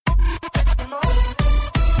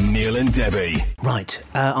Neil and Debbie. Right,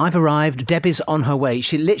 I've arrived. Debbie's on her way.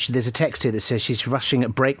 There's a text here that says she's rushing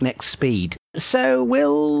at breakneck speed. So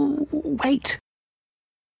we'll wait.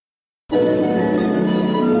 Toto,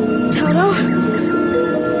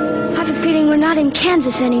 I have a feeling we're not in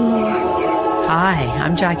Kansas anymore. Hi,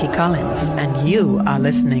 I'm Jackie Collins, and you are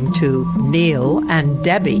listening to Neil and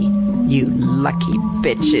Debbie, you lucky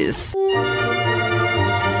bitches.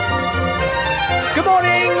 Good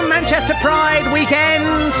morning, Manchester Pride weekend.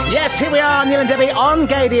 Yes, here we are, Neil and Debbie on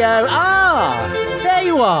Gadio. There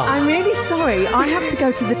you are. I'm really sorry. I have to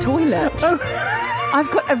go to the toilet. I've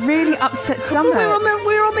got a really upset stomach.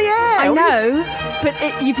 We're on the air. I know, but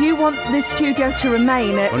if you want this studio to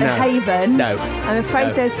remain a haven, I'm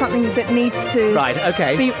afraid there's something that needs to. Right.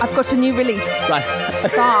 Okay. I've got a new release. Right.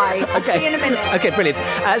 Bye. I'll see you in a minute. Okay, brilliant.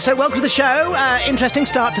 So welcome to the show. Interesting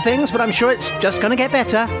start to things, but I'm sure it's just going to get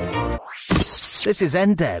better. This is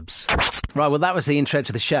NDebs. Right, well, that was the intro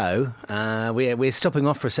to the show. We're stopping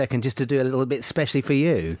off for a second just to do a little bit specially for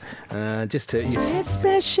you.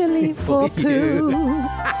 Especially for Pooh.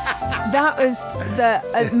 That was the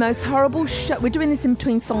most horrible show. We're doing this in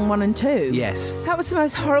between song 1 and 2. Yes. That was the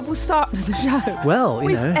most horrible start to the show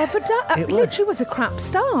we've ever done. It literally was a crap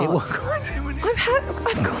start. It was.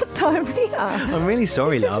 I've got diarrhea. I'm really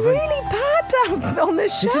sorry, love. This is really bad on the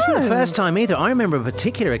show. This isn't the first time either. I remember a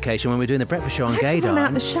particular occasion when we were doing the breakfast show on Gaydar. Run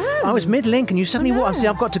out the show. I was mid-link and you suddenly I said,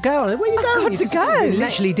 I've got to go. I said, where are you going? I've got to go. You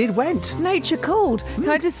literally went. Nature called. Can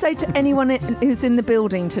I just say to anyone who's in the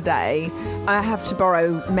building today, I have to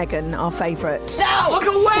borrow Megan, our favourite. No! Look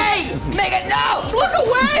away! Megan, no! Look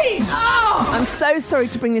away! Oh! I'm so sorry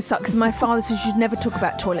to bring this up because my father says you should never talk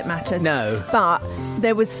about toilet matters. No. But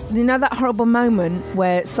there was, that horrible moment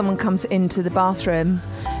where someone comes into the bathroom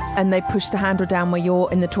and they push the handle down where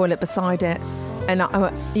you're in the toilet beside it. And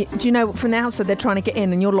do you know, from the outside they're trying to get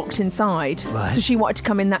in and you're locked inside. Right. So she wanted to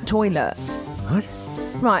come in that toilet. What?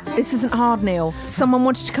 Right, this isn't hard, Neil. Someone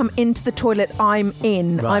wanted to come into the toilet I'm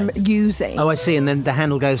using. Oh, I see, and then the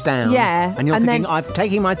handle goes down. Yeah. And you're thinking, I'm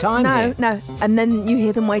taking my time here. No. And then you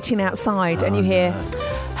hear them waiting outside and you hear...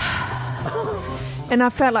 And I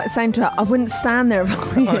felt like saying to her, I wouldn't stand there if I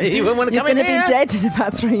were you. You wouldn't want to come in here. You're going to be dead in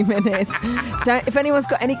about 3 minutes. If anyone's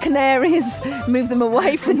got any canaries, move them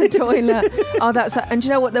away from the toilet. And do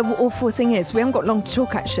you know what the awful thing is? We haven't got long to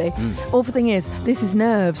talk, actually. Awful thing is, this is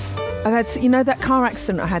nerves. I've had, that car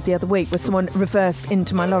accident I had the other week where someone reversed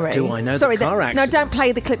into my lorry. Do I know the car accident? No, don't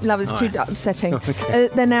play the clip, love. It's too upsetting. Okay.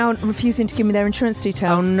 They're now refusing to give me their insurance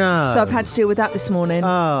details. Oh, no. So I've had to deal with that this morning.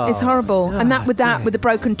 Oh. It's horrible. And that with the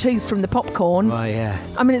broken tooth from the popcorn. Oh, yeah.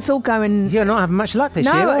 I mean, it's all going... You're not having much luck this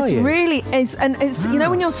year, are you? No, it's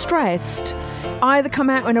when you're stressed, I either come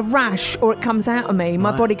out in a rash or it comes out of me.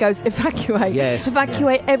 My body goes, evacuate. Yes.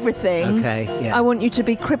 Evacuate everything. Okay, yeah. I want you to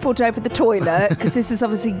be crippled over the toilet because this is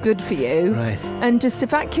obviously good for you. Right. And just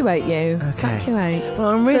evacuate you. Okay. Evacuate. Well,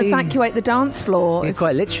 I'm really... So evacuate the dance floor. Yeah,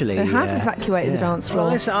 quite literally. They have evacuated the dance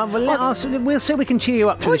floor. Well, we'll see if we can cheer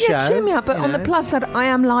you up for the show. Yeah, cheer me up. But on the plus side, I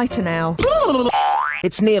am lighter now.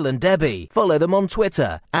 It's Neil and Debbie. Follow them on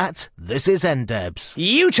Twitter @ThisIsNDebs.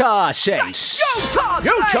 Utah Saints.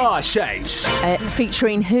 Utah Saints.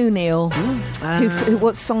 Featuring who, Neil?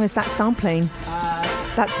 What song is that sampling?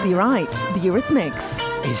 That's right, the Eurythmics.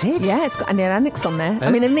 Is it? Yeah, it's got Annie Lennox on there. I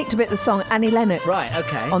mean, they've nicked a bit of the song Annie Lennox. Right,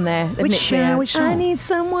 okay. On there. Which song? I need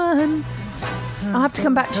someone. I'll have to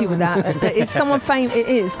come back to you with that. But it's someone famous. It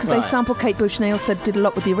is, because they sampled Kate Bush and they also did a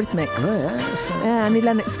lot with the Eurythmics. Oh, yeah, Annie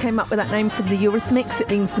Lennox came up with that name for the Eurythmics. It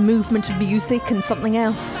means the movement of music and something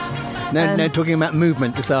else. No, talking about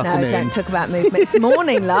movement this afternoon. No, don't talk about movement. It's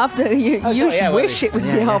morning, love. You wish it was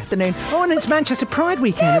the afternoon. Oh, and it's Manchester Pride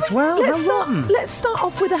weekend as well. Let's start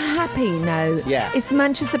off with a happy note. Yeah. It's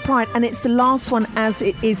Manchester Pride, and it's the last one as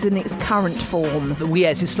it is in its current form.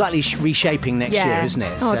 Yes, it's slightly reshaping next year, isn't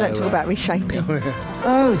it? Oh, don't talk about reshaping.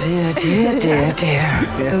 Oh, dear. So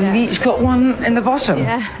we've each got one in the bottom.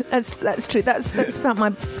 Yeah, that's true. That's about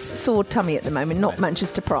my sore tummy at the moment, not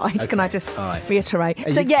Manchester Pride. Okay. Can I just reiterate?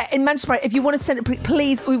 In Manchester Pride, if you want to send it,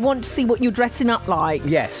 please, we want to see what you're dressing up like.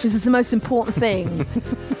 Yes. This is the most important thing.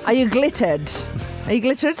 Are you glittered? Are you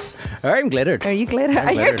glittered? I'm glittered. Are you glittered?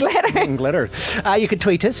 Are you glittered? I'm glittered. You can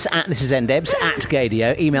tweet us @ThisIsNDebs,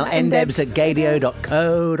 @Gadio. Email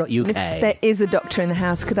ndebs@gadio.co.uk. If there is a doctor in the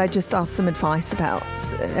house, could I just ask some advice about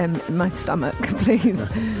my stomach, please?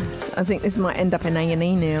 I think this might end up in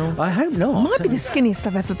A&E, Neil. I hope not. It might be the skinniest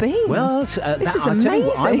I've ever been. Well, this is amazing.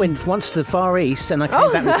 I went once to the Far East and I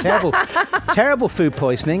came back with terrible food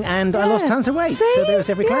poisoning and I lost tons of weight. See? So there was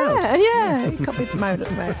every cloud. Yeah. You can't be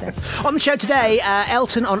On the show today,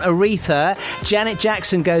 Elton on Aretha, Janet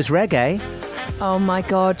Jackson goes reggae, Oh my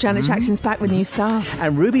God, Janet Jackson's back with new stuff.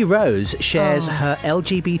 And Ruby Rose shares her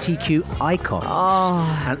LGBTQ icons.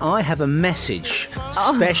 Oh. And I have a message,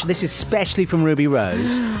 this is specially from Ruby Rose,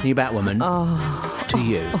 new Batwoman, to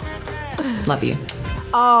you. Love you.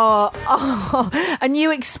 And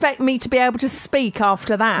you expect me to be able to speak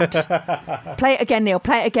after that? Play it again, Neil.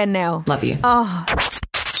 Play it again, Neil. Love you.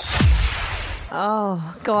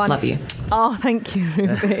 Oh, go on. Love you. Oh, thank you,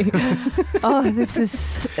 Ruby. This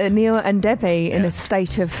is Neil and Debbie in a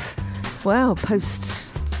state of,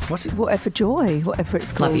 post whatever joy, whatever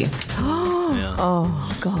it's called. Love you.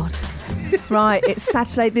 Oh, God. Right, it's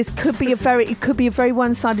Saturday. This could be a very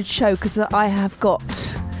one-sided show because I have got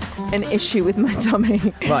an issue with my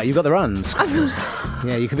tummy. Right, you've got the runs.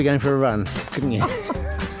 Yeah, you could be going for a run, couldn't you?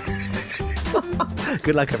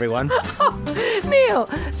 Good luck, everyone. Neil,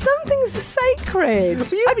 some things are sacred. I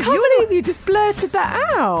can't believe you just blurted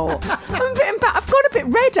that out. I'm a bit I've got a bit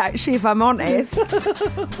red, actually, if I'm honest.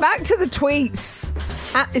 Back to the tweets.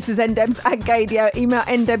 This is ndebs at Gadio. Email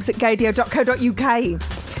ndebs@gadio.co.uk.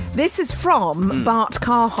 This is from Bart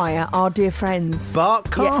Car Hire, our dear friends.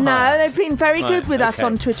 Bart Car Hire? No, they've been very good with us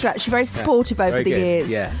on Twitter, actually, very supportive over very the good. years.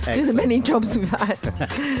 Yeah, Due to the many jobs we've had.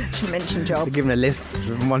 Should mention jobs. They're giving a lift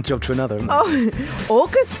from one job to another.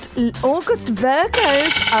 August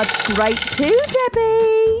Virgos are great too,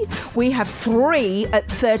 Debbie. We have 3 at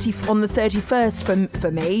 30 on the 31st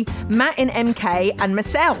for me, Matt in MK and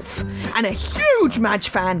myself. And a huge Madge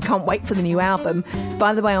fan. Can't wait for the new album.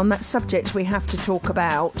 By the way, on that subject, we have to talk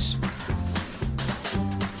about...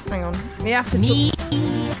 Hang on. We have to talk...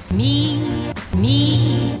 Me.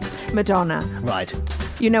 Madonna. Right.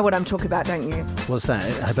 You know what I'm talking about, don't you? What's that?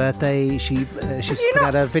 Her birthday? She's put not-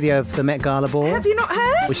 out a video of the Met Gala ball. Have you not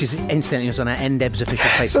heard? Which is incidentally was on our NDebs official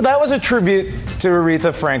Facebook. So that was a tribute to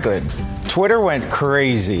Aretha Franklin. Twitter went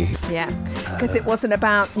crazy. Yeah, because it wasn't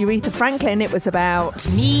about Aretha Franklin, it was about...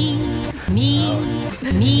 Me.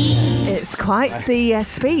 It's quite the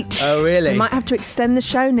speech. Oh, really? We might have to extend the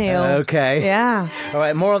show, Neil. Okay. Yeah. All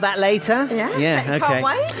right, more of that later? Yeah, okay. can't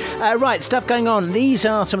wait. Right, stuff going on. These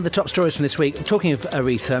are some of the top stories from this week. Talking of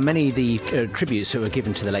Aretha, many of the tributes that were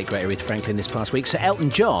given to the late, great Aretha Franklin this past week. So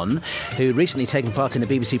Elton John, who recently taken part in a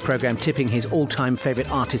BBC programme tipping his all-time favourite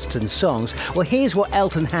artists and songs. Well, here's what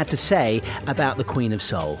Elton had to say about the Queen of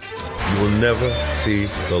Soul. You will never see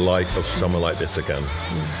the like of someone like this again.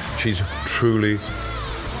 She's truly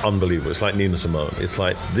unbelievable. It's like Nina Simone. It's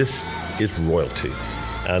like, this is royalty.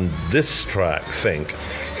 And this track, Think,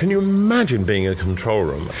 can you imagine being in a control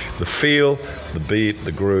room? The feel, the beat,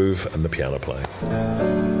 the groove, and the piano playing.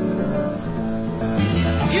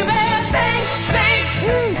 You better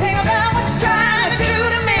think about what you're trying to do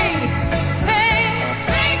to me.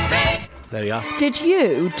 Think. There we are. Did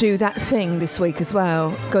you do that thing this week as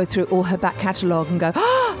well? Go through all her back catalogue and go,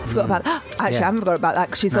 I forgot about that. Actually, I haven't forgot about that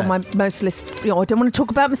because she's on my most list. I don't want to talk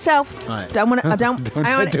about myself. Right. I don't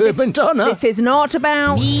do it, Madonna. This is not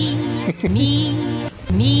about Me.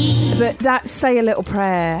 But that Say a Little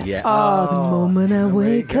Prayer. Yeah. Oh, the moment I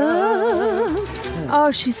wake up. Oh,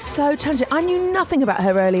 she's so talented. I knew nothing about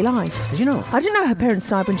her early life. Did you not? I didn't know her parents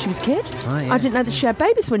died when she was a kid. Oh, yeah. I didn't know that she had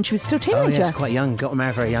babies when she was still a Oh, teenager. yeah, quite young. Got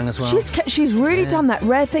married very young as well. She's really done that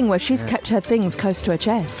rare thing where she's kept her things close to her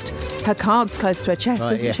chest. Her cards close to her chest,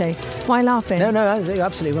 Right, isn't yeah. she? Why are you laughing? No, you're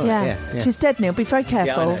absolutely right. Yeah. She's dead, Neil. Be very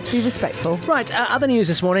careful. know. Be respectful. Right, other news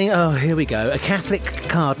this morning. Oh, here we go. A Catholic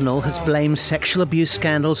cardinal has blamed sexual abuse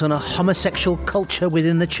scandals on a homosexual culture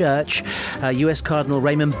within the church. US Cardinal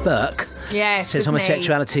Raymond Burke Yes, says isn't he?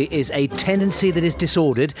 homosexuality is a tendency that is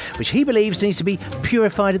disordered, which he believes needs to be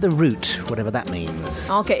purified at the root, whatever that means.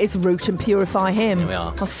 I'll get his root and purify him. There we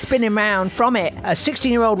are. I'll spin him round from it. A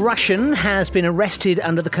 16-year-old Russian has been arrested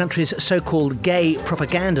under the country's so-called gay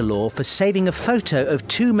propaganda law for saving a photo of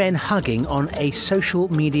 2 men hugging on a social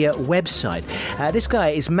media website. This guy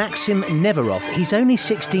is Maxim Neverov. He's only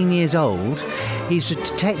 16 years old. He's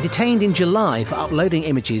detained in July for uploading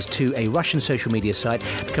images to a Russian social media site,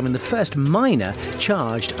 becoming the first minor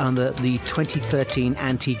charged under the 2013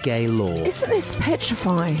 anti-gay law. Isn't this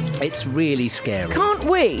petrifying? It's really scary. Can't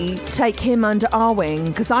we take him under our wing?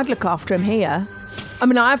 Because I'd look after him here. I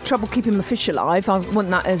mean, I have trouble keeping my fish alive. I want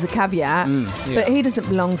that as a caveat. But he doesn't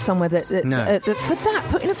belong somewhere that for that,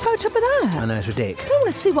 putting a photo up of that. I know, it's ridiculous. I don't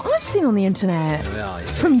want to see what I've seen on the internet.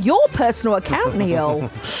 From your personal account, Neil.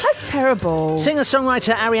 That's terrible.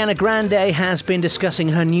 Singer-songwriter Ariana Grande has been discussing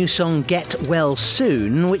her new song Get Well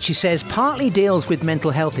Soon, which she says partly deals with mental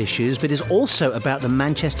health issues, but is also about the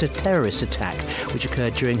Manchester terrorist attack, which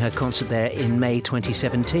occurred during her concert there in May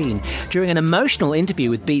 2017. During an emotional interview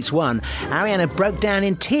with Beats One, Ariana broke down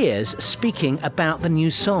in tears speaking about the new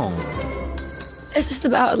song. It's just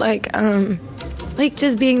about like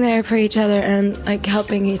just being there for each other and like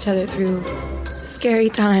helping each other through scary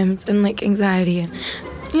times and like anxiety, and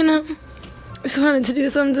you know, just wanted to do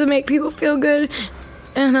something to make people feel good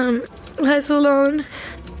and less alone.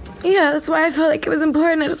 Yeah, that's why I felt like it was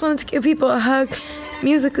important. I just wanted to give people a hug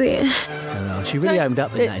musically. She really opened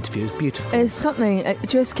up in that interview. It was beautiful. It's something, it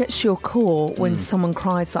just gets your core when someone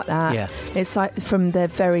cries like that. Yeah. It's like it's from their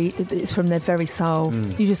very soul.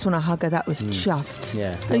 You just want to hug her. That was just...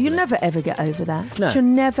 Yeah, you'll never ever get over that. No. You'll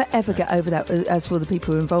never ever get over that, as will the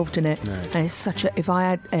people who are involved in it. No. And it's such a... If I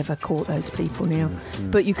had ever caught those people, Neil,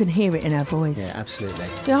 but you can hear it in her voice. Yeah, absolutely.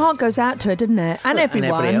 Your heart goes out to her, doesn't it? And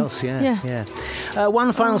everyone. And everybody else, yeah.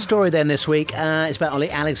 One final story then this week. It's about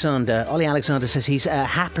Ollie Alexander. Ollie Alexander says he's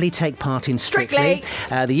happily take part in Strictly.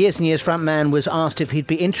 The Years and Years frontman was asked if he'd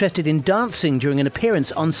be interested in dancing during an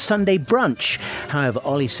appearance on Sunday Brunch. However,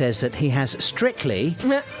 Ollie says that he has strictly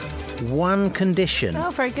one condition. Oh,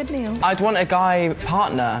 very good, Neil. I'd want a guy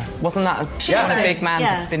partner. Wasn't that a big man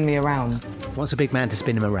to spin me around? Wants a big man to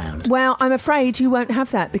spin him around. Well, I'm afraid you won't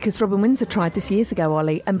have that because Robin Windsor tried this years ago,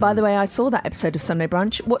 Ollie. And by the way, I saw that episode of Sunday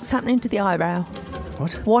Brunch. What's happening to the eyebrow?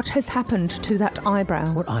 What has happened to that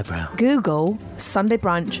eyebrow? What eyebrow? Google Sunday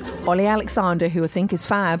Brunch, Ollie Alexander, who I think is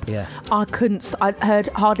fab. Yeah. I heard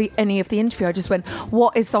hardly any of the interview. I just went,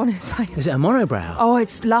 what is on his face? Is it a monobrow? Oh,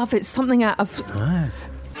 it's love. It's something out of... Oh.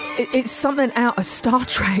 It's something out of Star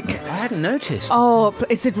Trek. I hadn't noticed. Oh,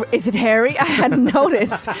 is it hairy? I hadn't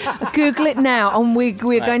noticed. Google it now, and we're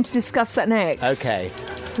going to discuss that next. Okay.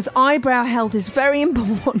 Because eyebrow health is very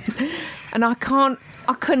important, and I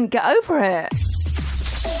couldn't get over it.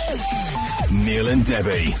 Neil and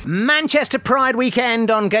Debbie. Manchester Pride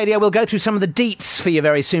weekend on Gadio. We'll go through some of the deets for you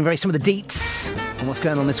very soon. Some of the deets. And what's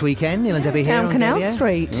going on this weekend? Neil and Debbie here Down on Canal Gadio.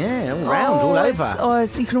 Street. Yeah, all round, all over.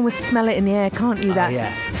 So you can almost smell it in the air, can't you?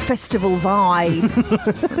 That festival vibe.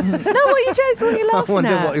 No, what are you joking? What are you laughing I wonder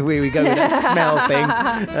at? where we go with that smell thing.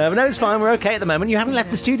 But no, it's fine. We're okay at the moment. You haven't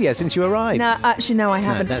left the studio since you arrived. No, actually, no, I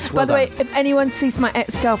haven't. That's By well the way, done. if anyone sees my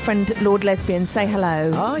ex-girlfriend, Lord Lesbian, say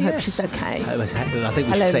hello. Oh, I hope yes. she's okay. I think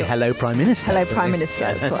we should say hello, Prime Minister. Hello, Prime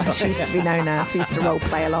Minister. That's what she used to be known as. We used to role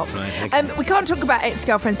play a lot. Right, okay. We can't talk about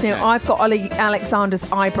ex-girlfriends now. I've got Ollie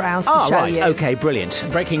Alexander's eyebrows to show right. you. Okay, brilliant.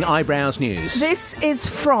 Breaking eyebrows news. This is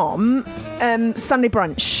from Sunday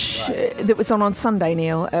Brunch that was on Sunday,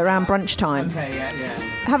 Neil, around brunch time. Okay, yeah.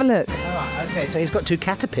 Have a look. Okay, so he's got two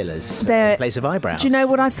caterpillars There- in place of eyebrows. Do you know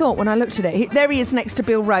what I thought when I looked at it? There he is next to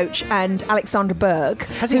Bill Roach and Alexander Berg.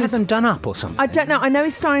 Has he had them done up or something? I don't know. I know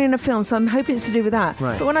he's starring in a film, so I'm hoping it's to do with that.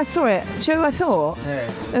 Right. But when I saw it, do you know who I thought?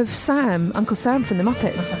 Of Sam, Uncle Sam from the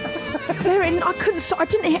Muppets. I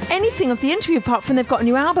didn't hear anything of the interview apart from they've got a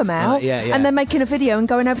new album out yeah. and they're making a video and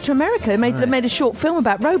going over to America. They made a short film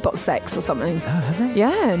about robot sex or something. Oh, have they?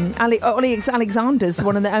 Yeah, and Ollie Alexander's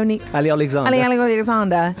one of the only... Ali Alexander. Ali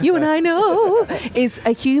Alexander, you and I know, is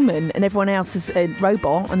a human and everyone else is a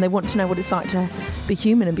robot, and they want to know what it's like to be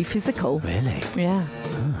human and be physical. Really? Yeah.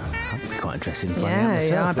 That'd be quite interesting to find out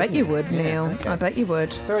myself. Yeah, I bet you would, Yeah, Neil. okay. I bet you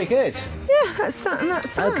would. Very good. Yeah, that's that and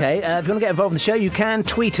that's that. Okay, if you want to get involved in the show, you can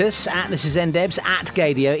tweet us at This Is NDebs, at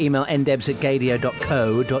Gadio, email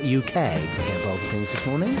ndebs@gadio.co.uk. You can get involved in things this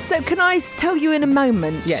morning. So can I tell you in a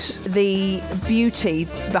moment Yes. the beauty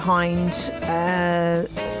behind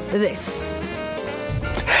this?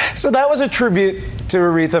 So that was a tribute to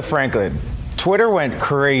Aretha Franklin. Twitter went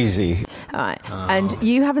crazy. All right. And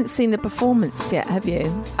you haven't seen the performance yet, have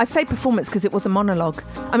you? I say performance because it was a monologue.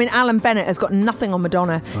 I mean, Alan Bennett has got nothing on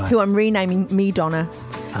Madonna, who I'm renaming Me Donna.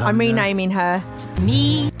 I'm renaming her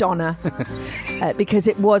Me Donna because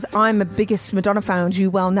I'm a biggest Madonna fan, as you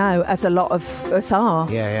well know, as a lot of us are.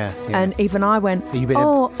 Yeah. And even I went, you been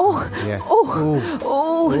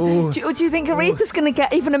do you think Aretha's going to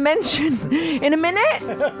get even a mention in a minute?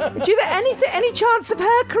 Do you think any chance of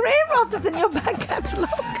her career rather than your back catalogue?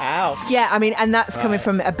 Ouch. Yeah, I mean, and that's coming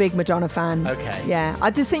from a big Madonna fan. Okay. Yeah,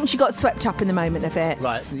 I just think she got swept up in the moment of it.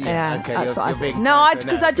 Right, yeah, okay, that's you're what I big think. fan No, for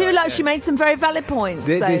because that, I do right, like yeah. she made some very valid points.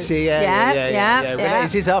 Did she? Yeah. But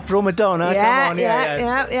this is after all Madonna. Come on,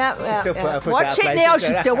 Yeah. She still put her foot Watch out it, places. Neil.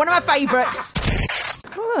 She's still one of my favourites.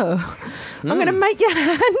 Oh, I'm going to make your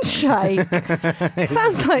hand shake.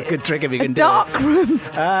 Sounds like good trick if you a can do dark room.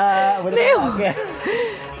 with Neil, a dog, yeah.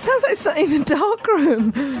 sounds like something in the dark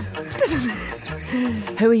room.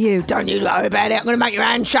 Who are you? Don't you worry about it. I'm going to make your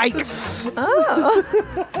hand shake. Oh.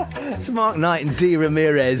 It's Mark Knight and Dee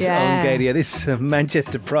Ramirez on Gadia. This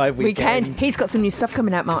Manchester Pride weekend. He's got some new stuff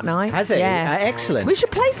coming out, Mark Knight. Has he? Yeah. Excellent. We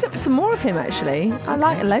should play some more of him, actually. I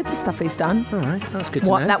like loads of stuff he's done. All right, that's good to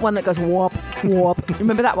know. That one that goes whoop, whoop.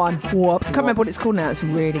 Remember that one? Whoop. Can't remember what it's called now. It's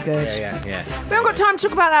really good. Yeah. We haven't got time to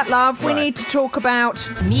talk about that, love. We need to talk about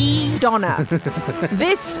Donna.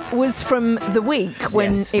 This was from the week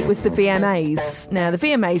when it was the VMAs. Now, the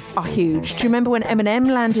VMAs are huge. Do you remember when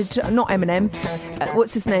Eminem landed? Not Eminem.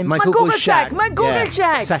 What's his name? Michael Shack.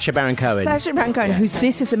 Sacha Baron Cohen. Whose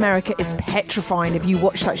This Is America is petrifying if you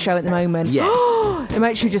watch that show at the moment. Yes. It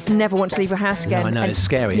makes you just never want to leave your house again. No, I know, it's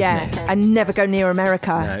scary, isn't it? And never go near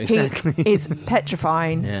America. No, exactly. He is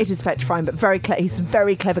petrifying. Yeah. It is petrifying, but he's a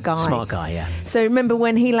very clever guy. Smart guy, yeah. So remember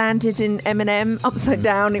when he landed in Eminem upside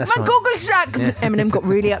down? That's My right. Google Shack! Yeah. Eminem got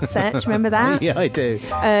really upset. Do you remember that? Yeah, I do.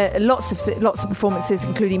 Lots of performances,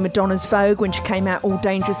 including Madonna's Vogue when she came out, All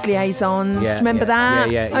Dangerous Liaisons. Do you remember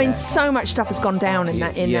that? Yeah. I mean, so much stuff has gone down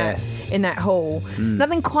in that hall.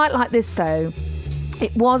 Nothing quite like this, though.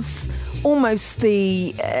 It was almost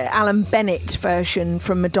the Alan Bennett version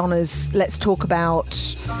from Madonna's Let's Talk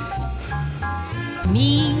About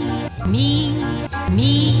Me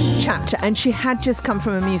chapter, and she had just come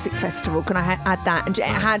from a music festival. Can I add that?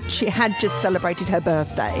 And she had just celebrated her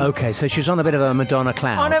birthday. Okay, so she's on a bit of a Madonna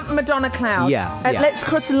cloud. On a Madonna cloud. Yeah. Let's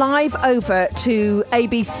cross live over to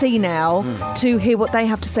ABC now to hear what they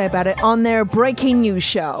have to say about it on their breaking news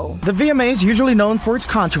show. The VMA is usually known for its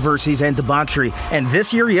controversies and debauchery, and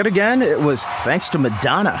this year, yet again, it was thanks to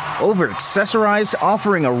Madonna, over-accessorized,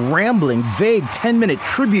 offering a rambling, vague 10-minute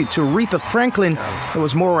tribute to Aretha Franklin. It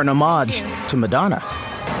was more an homage to Madonna.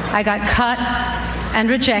 I got cut and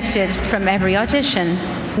rejected from every audition.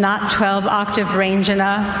 Not 12-octave range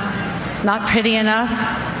enough, not pretty enough,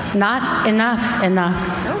 not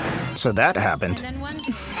enough. So that happened.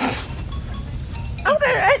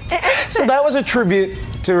 So that was a tribute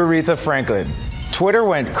to Aretha Franklin. Twitter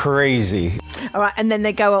went crazy. All right, and then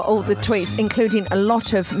they go all the tweets, including a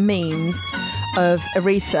lot of memes of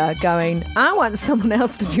Aretha going, I want someone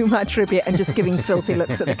else to do my tribute, and just giving filthy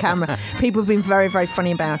looks at the camera. People have been very, very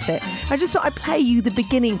funny about it. I just thought I'd play you the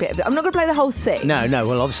beginning bit of it. I'm not going to play the whole thing. No,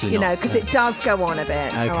 well, obviously not. Because it does go on a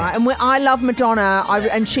bit. Okay. All right? And I love Madonna,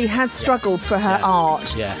 and she has struggled for her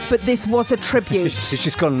art. Yeah. But this was a tribute. She's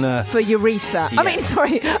just gone... for Aretha. Yeah. I mean,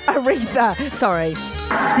 sorry, Aretha. Sorry.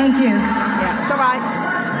 Thank you. Yeah, it's all right.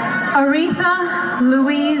 Aretha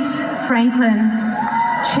Louise Franklin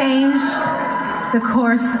changed the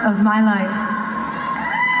course of my life.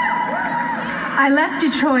 I left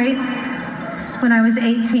Detroit when I was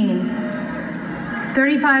 18.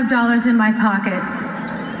 $35 in my pocket.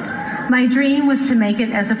 My dream was to make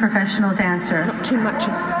it as a professional dancer. Not too much of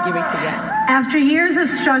Aretha yet. After years of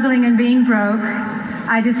struggling and being broke,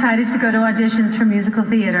 I decided to go to auditions for musical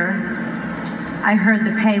theater. I heard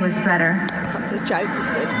the pay was better. The joke was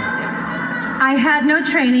good. I had no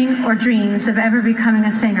training or dreams of ever becoming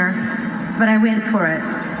a singer, but I went for it.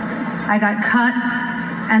 I got cut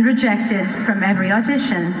and rejected from every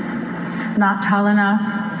audition. Not tall enough,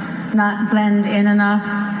 not blend in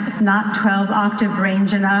enough, not 12-octave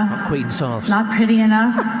range enough. Not Queen Soft. Not pretty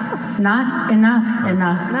enough, not enough.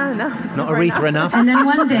 No. Not Aretha enough. And then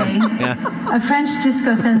one day, a French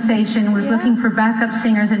disco sensation was looking for backup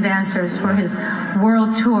singers and dancers for his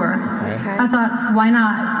world tour. Okay. I thought, why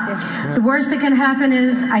not? The worst that can happen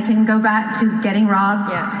is I can go back to getting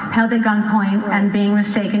robbed, held at gunpoint, and being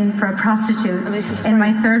mistaken for a prostitute in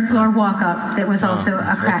my third-floor walk-up that was also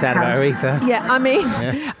a crack sad about house. Aretha. Yeah, I mean,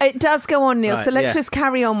 it does go on, Neil. Right, so let's yeah. just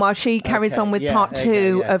carry on while she carries on with part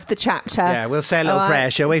two of the chapter. Yeah, we'll say a little All prayer,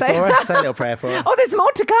 right. shall we, for her? Say a little prayer for her. Oh, there's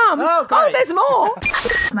more to come. Oh, great. There's more.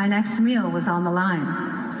 My next meal was on the line.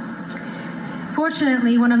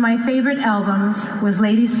 Fortunately, one of my favorite albums was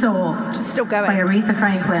Lady Soul still going. by Aretha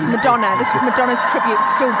Franklin. Madonna. This is Madonna's tribute,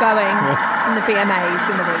 still going in the VMAs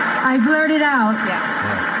in the week. I blurted out,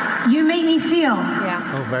 You make me feel.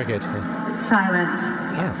 Yeah. Oh, very good. Silence.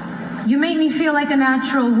 Yeah. You make me feel like a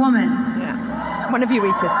natural woman. Yeah. One of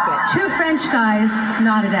Aretha's flips. Two French guys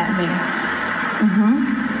nodded at me.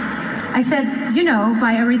 I said,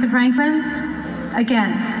 by Aretha Franklin?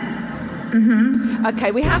 Again.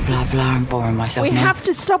 Okay, we have Blah, blah, I'm boring myself We now. have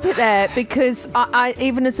to stop it there because I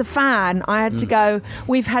even as a fan, I had to go.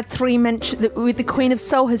 We've had 3 mentions. With the Queen of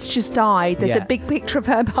Soul has just died. There's a big picture of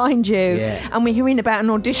her behind you, and we're hearing about an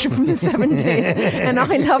audition from the 70s. And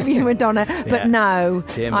I love you, Madonna, but no,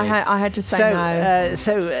 I had to say no.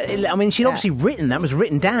 I mean, she'd obviously written that was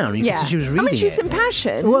written down. You could see she was reading. I mean, she was it.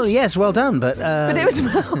 impassioned. Well, yes, well done, but it was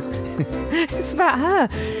about it's about her.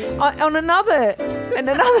 On another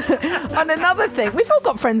thing, we've all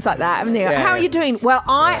got friends like that, haven't we? Yeah. How are you doing? Well,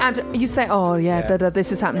 you say, oh yeah, this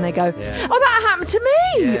has happened. They go, oh, that happened to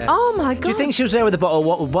me. Yeah. Oh my god. Do you think she was there with a bottle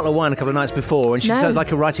of wine a couple of nights before, and she started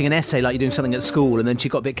like writing an essay, like you're doing something at school, and then she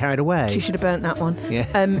got a bit carried away? She should have burnt that one. Yeah.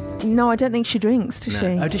 No, I don't think she drinks, does she?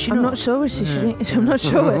 Oh, does she I'm not? not sure if she drinks. I'm not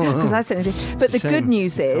sure because I certainly do. But the good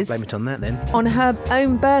news is, I'll blame it on that then. On her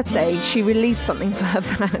own birthday, she released something for her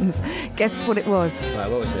fans. Guess what it was? Right,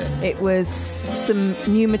 what was it? It was some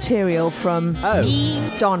new material from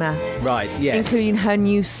Donna. Right, yes. Including her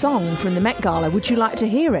new song from the Met Gala. Would you like to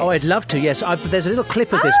hear it? Oh, I'd love to, yes. There's a little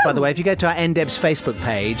clip of this, by the way. If you go to our NDebs Facebook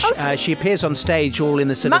page, she appears on stage all in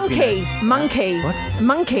the sort of... Monkey. What?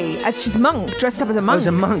 Monkey. She's a monk, dressed up as a monk. Oh, as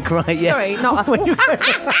a monk, right, yes. Sorry, not a...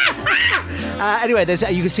 Anyway,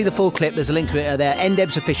 you can see the full clip. There's a link to it there.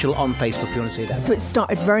 NDebs Official on Facebook if you want to see that. So it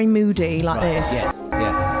started very moody like this.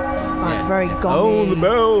 Yeah. Like very gongy. Oh, the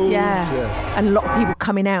bells. Yeah. And a lot of people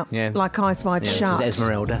coming out Yeah. like eyes wide shut. It was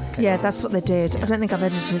Esmeralda. Yeah, that's what they did. I don't think I've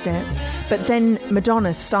edited it. But then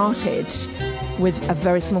Madonna started with a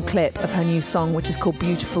very small clip of her new song, which is called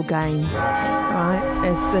Beautiful Game. Right?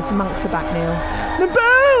 There's some monks are back, Neil. The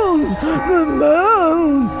bells! The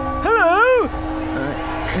bells! Hello!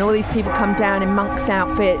 And all these people come down in monks'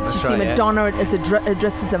 outfits. That's you see right, Madonna as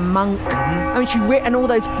dressed as a monk. I mean, and all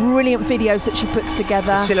those brilliant videos that she puts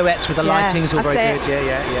together. The silhouettes with the lighting's all very that's good. it.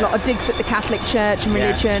 Yeah. A lot of digs at the Catholic Church and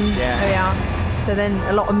religion. Yeah. There we are. So then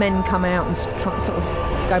a lot of men come out and try to sort of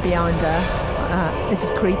go behind her. Like that. This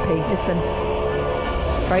is creepy. Listen.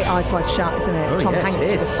 Very eyes wide shut, isn't it? Oh, Tom yes, Hanks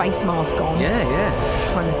it with a is. face mask on.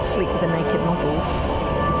 Yeah. Trying to sleep with the naked models.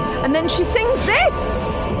 And then she sings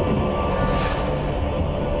this.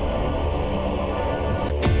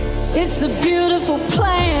 It's a beautiful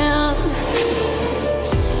plan,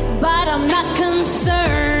 but I'm not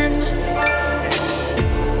concerned.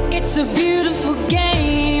 It's a beautiful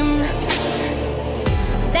game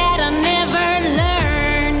that I never learned.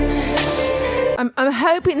 I'm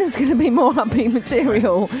hoping there's going to be more upbeat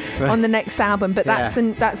material on the next album, but that's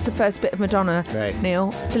the first bit of Madonna,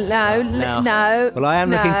 Neil. No. Well, I am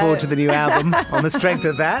looking forward to the new album on the strength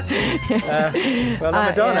of that. Well,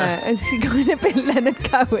 Madonna. Is she going a bit Leonard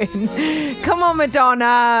Cohen? Come on,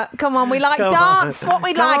 Madonna. Come on, we like dance. What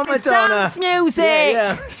we like is dance music.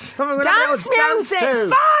 Dance music.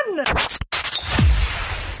 Fun.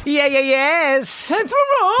 Yes. That's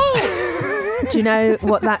all. Do you know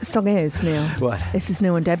what that song is, Neil? What? This is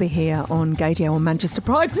Neil and Debbie here on Gadio on Manchester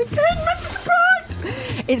Pride Weekend. Manchester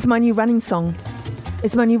Pride! It's my new running song.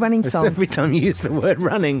 It's my new running song. Every time you use the word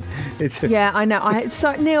running, it's... Yeah, I know.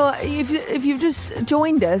 So, Neil, if you've just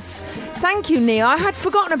joined us, thank you, Neil. I had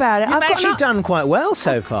forgotten about it. You've actually done quite well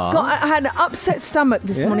so far. I had an upset stomach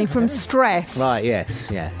this morning from stress. Right, yes,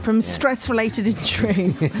 yeah. From stress-related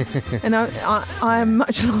injuries. And I am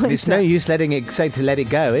much like It's no use letting it say to let it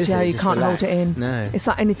go, is Joe, it? you Just can't relax. hold it in. No. It's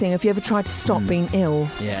like anything. Have you ever tried to stop being ill?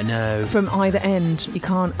 Yeah, no. From either end, you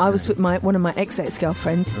can't. I was with one of my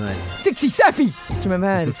ex-girlfriends, Right. 67. Do you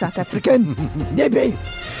remember her, the South African? Debbie.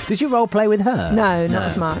 Did you role play with her? No, not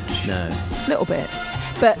as much. No. A little bit.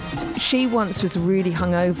 But she once was really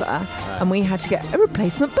hungover and we had to get a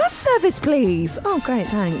replacement bus service, please. Oh, great,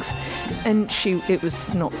 thanks. And it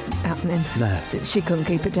was not happening. No. She couldn't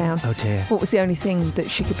keep it down. Oh, dear. What was the only thing that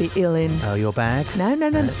she could be ill in? Oh, your bag? No. I don't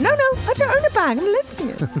own a bag. I'm a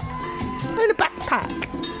lesbian. I own a backpack.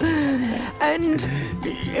 And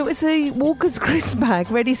it was a Walker's Crisp bag,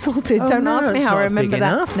 ready salted. Oh, Don't no, ask me it's how I not remember big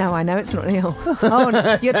that. enough. No, I know it's not Neil. Oh,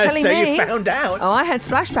 no, you're telling so me. you found out. Oh, I had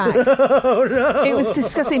splashback. Oh, no. It was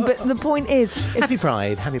disgusting, but the point is... Happy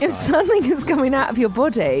Pride. If something is coming out of your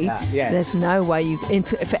body, yes. there's no way you...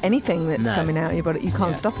 for anything that's coming out of your body, you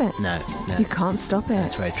can't stop it. No. You can't stop it.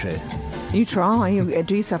 That's very true. You try, you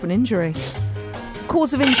do yourself an injury.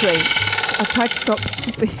 Cause of injury. I tried to stop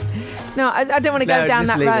No, I don't want to go down just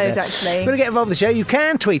that leave it road, there. actually. If you want to get involved with the show, you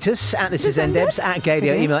can tweet us at This Is NDebs, at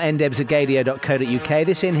Gadio, email ndebs@gadio.co.uk.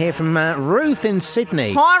 This in here from Ruth in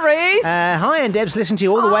Sydney. Hi, Ruth. Hi, NDebs. Listen to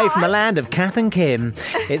you all the way from the land of Kath and Kim.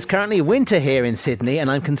 It's currently winter here in Sydney, and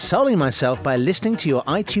I'm consoling myself by listening to your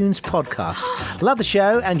iTunes podcast. Love the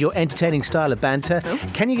show and your entertaining style of banter.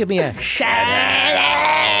 Can you give me a shout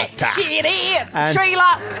and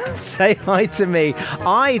Sheila. say hi to me?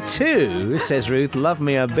 I too, says Ruth, love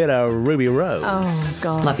me a bit of Ruby Rose. Oh,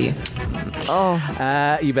 God. Love you.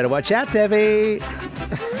 Oh. You better watch out, Debbie.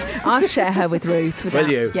 I'll share her with Ruth.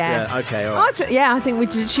 Will you? Yeah. Okay, all right. I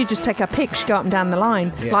think she'd just take her pick. She'd go up and down the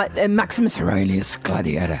line. Yeah. Like Maximus Aurelius,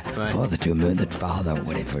 Gladiator, Right. father to a murdered father,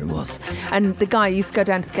 whatever it was. And the guy used to go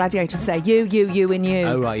down to the Gladiator and say, you, and you.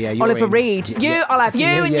 Oh, right, yeah. you're Oliver in. Reed. Yeah. I'll have you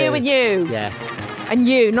and you and you. Yeah. And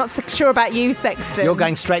you. Not so sure about you, Sexton. You're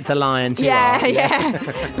going straight to Lions. You Yeah, are.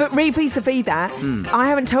 yeah. But vis-a-vis that, I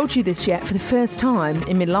haven't told you this yet. For the first time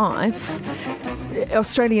in my life,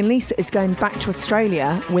 Australian Lisa is going back to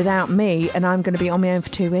Australia without me, and I'm going to be on my own for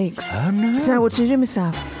 2 weeks. Oh, no. I don't know what to do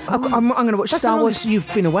myself. I'm going to watch That's Star how Wars. long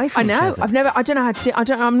you've been away from I know. each other. I don't know how to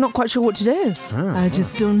do. I'm not quite sure what to do. I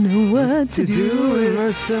just don't know what to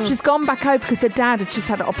do. She's gone back over because her dad has just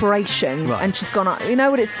had an operation, Right. and she's gone. You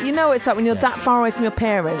know what it's like when you're that far away from your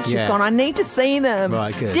parents. She's Yeah. gone. I need to see them.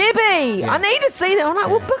 Right, good. Debbie, Yeah. I need to see them. I'm like,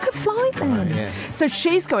 well, book a flight then. Right, yeah. So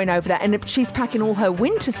she's going over there, and she's packing all her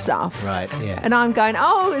winter stuff. Right, yeah. And I'm going,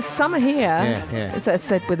 oh, it's summer here. Yeah. As I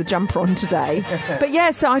said, with a jumper on today. But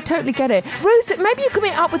yeah, so I totally get it. Ruth, maybe you can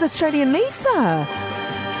meet up with Australian Lisa.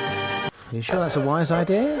 You sure that's a wise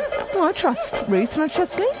idea? Well, I trust Ruth and I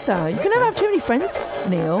trust Lisa. You can never have too many friends,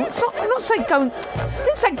 Neil. I'm not saying I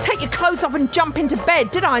didn't say take your clothes off and jump into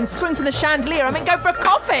bed, did I? And swing from the chandelier. I mean, go for a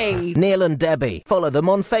coffee. Neil and Debbie. Follow them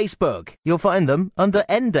on Facebook. You'll find them under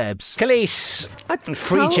NDebs. Khalees.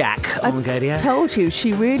 Free Jack on Gadio. I told you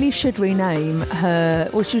she really should rename her,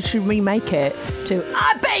 or she should remake it to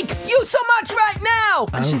I bake you so much right now,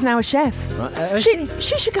 because she's now a chef. Right,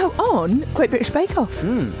 She should go on Great British Bake Off.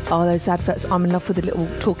 Oh, those adverts. I'm in love with the little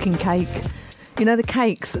talking cake. You know, the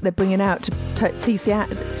cakes that they're bringing out to tease the out.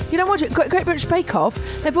 You know what? Great British Bake Off,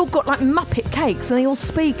 they've all got like Muppet cakes and they all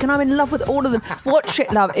speak, and I'm in love with all of them. Watch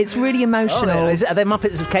it, love. It's really emotional. Are there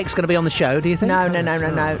Muppets of Cakes going to be on the show, do you think? No.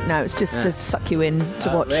 It's just to suck you in to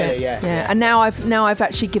watch really? it. Yeah. And now I've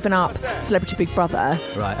actually given up Celebrity Big Brother.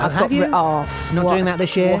 Right. I've Have got you? off. Not doing that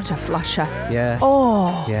this year? What a flusher. Yeah.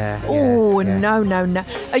 Oh. Yeah. Oh yeah. no.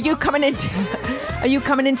 Are you coming into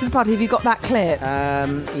the party? Have you got that clip?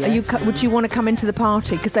 Yes. Would you want to come into the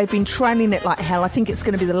party? Because they've been trailing it like hell. I think it's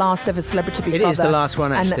going to be the last ever Celebrity Big It Brother. is the last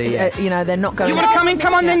one, actually, And, yes. they're not going... You want to come in?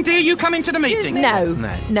 Come on then, dear. You come into the meeting. No.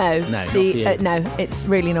 not for you. No, it's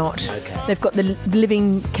really not. Okay. They've got the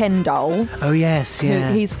living Ken doll. Oh, yes,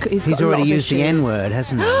 yeah. He's got a lot already of used the issues. N-word,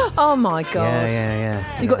 hasn't he? Oh, my God.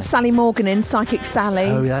 Yeah. You've got Sally Morgan in, Psychic Sally.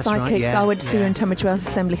 Oh, that's right, Psychics. yeah, I went to see her in Tunbridge Wells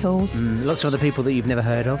Assembly Halls. Lots of other people that you've never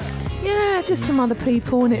heard of. Yeah, just some other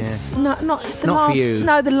people, and it's not the Not last. for you.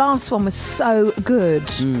 No, the last one was so good,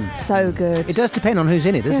 so good. It does depend on who's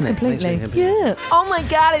in it, doesn't Yeah, it? completely. Makes it- Yeah. Oh my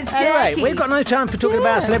God, it's Anyway, Jackie. we've got no time for talking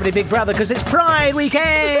about Celebrity Big Brother because it's Pride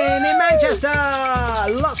Weekend in Manchester.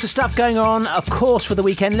 Lots of stuff going on, of course, for the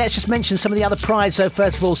weekend. Let's just mention some of the other Prides. So,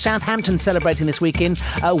 first of all, Southampton celebrating this weekend.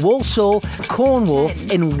 Walsall, Cornwall.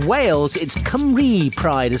 In Wales, it's Cymru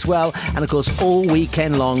Pride as well. And, of course, all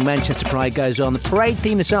weekend long, Manchester Pride goes on. The parade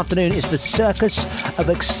theme this afternoon is the Circus of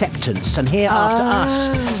Acceptance. And here after us,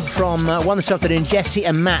 from 1 this afternoon, Jessie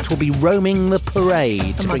and Matt will be roaming the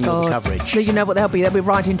parade to bring you all the coverage. You know what they'll be? They'll be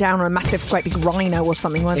riding down on a massive, great big rhino or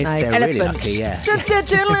something, won't If they? they're really lucky, yeah.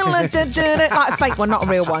 Like a fake one, not a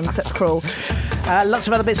real one, because that's cruel. Lots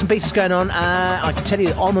of other bits and pieces going on. I can tell you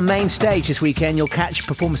that on the main stage this weekend, you'll catch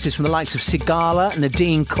performances from the likes of Sigala,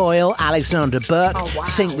 Nadine Coyle, Alexander Burke,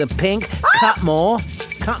 Sink the Pink, Cutmore.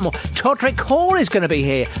 Todrick Hall is going to be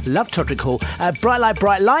here. Love Todrick Hall.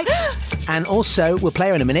 Bright Lights. And also, we'll play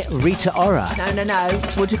her in a minute, Rita Ora. No.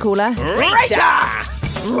 What do you call her? Rita!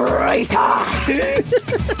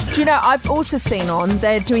 Do you know, I've also seen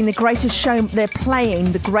they're doing The Greatest Show. They're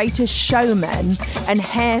playing The Greatest Showman and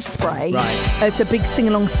Hairspray. Right. It's a big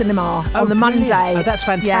sing-along cinema on the brilliant. Monday. Oh, that's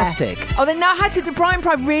fantastic. Yeah. Oh, they know how to do. Brian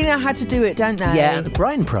Pride really know how to do it, don't they? Yeah,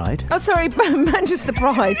 Brian Pride. Oh, sorry, Manchester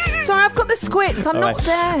Pride. Sorry, I've got the squits. I'm not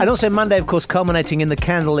there. And also Monday, of course, culminating in the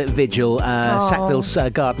candlelit vigil, Sackville's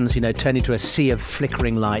Gardens, turning to a sea of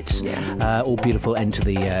flickering lights. All beautiful end to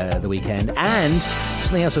the weekend. And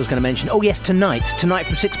something else I was going to mention. Oh, yes, tonight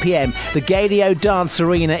from 6 p.m, the Gaydio Dance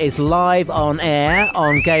Arena is live on air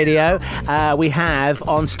on Gaydio. We have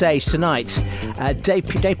on stage tonight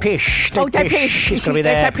Depeche. Oh, Depeche. It's going to be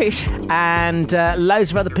there. Depeche. And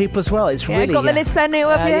loads of other people as well. It's really... got the list there, Neil,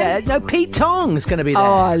 have you? Yeah. No, Pete Tong's going to be there.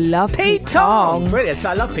 Oh, I love Pete Tong. Brilliant.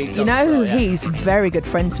 I love Pete Tong. You know who he's very good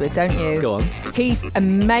friends with, don't you? Go on. He's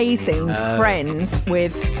amazing friends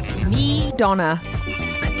with Donna.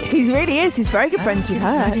 He really is. He's very good friends with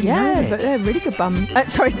her. Yeah, but they're really good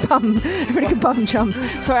really good bum chums.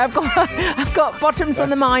 Sorry, I've got bottoms on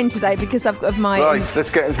the mind today because I've got my... Right,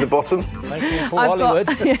 let's get into the bottom.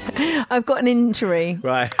 I've got an injury.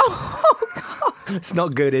 Right. Oh, God. It's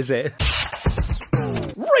not good, is it?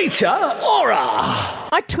 Rita Ora!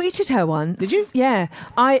 I tweeted her once. Did you? Yeah.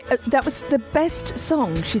 That was the best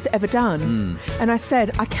song she's ever done. And I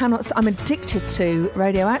said, I'm addicted to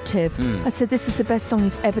Radioactive. I said, this is the best song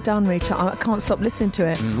you've ever done, Rita. I can't stop listening to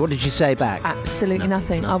it. What did you say back? Absolutely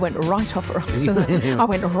nothing. I went right off her after that. I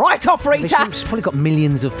went right off, Rita! She's probably got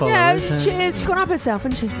millions of followers. Yeah, she's gone up herself,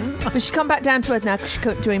 hasn't she? But she's come back down to earth now because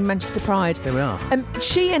she's doing Manchester Pride. There we are.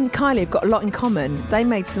 She and Kylie have got a lot in common. They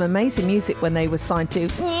made some amazing music when they were signed to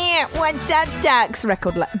What's Up Ducks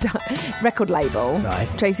record label. Right.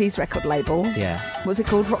 Jay-Z's record label. Yeah. What was it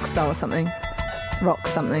called? Rockstar or something? Rock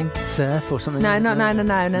something. Surf or something? No.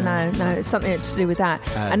 It's something to do with that.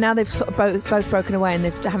 And now they've sort of both broken away and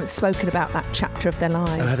they haven't spoken about that chapter of their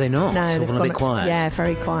lives. Oh, have they not? No, they've gone a bit quiet. Yeah,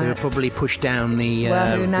 very quiet. They were probably pushed down the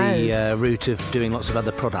route of doing lots of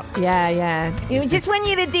other products. Yeah. We just want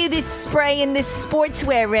you to do this spray in this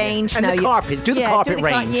sportswear range. And the carpet. Do the carpet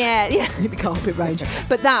range. The carpet range.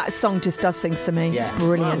 But that song just does things to me. Yeah. It's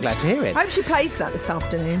brilliant. Well, I'm glad to hear it. I hope she plays that this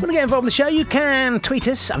afternoon. Want to get involved in the show? You can tweet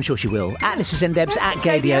us. I'm sure she will. At This Is NDebs, at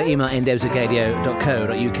Gaydio. Email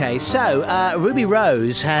ndebs@gaydio.co.uk. So, Ruby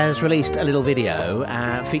Rose has released a little video,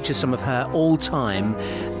 features some of her all-time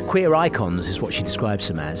queer icons, is what she describes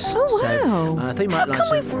them as. Oh, wow. So, I think you might How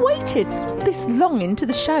come we've waited this long into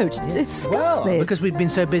the show to discuss this? Because we've been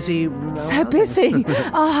so busy. So busy.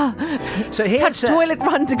 So here's... Touch toilet,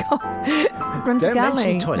 run to Don't galley.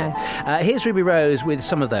 mention toilet. No. Here's Ruby Rose with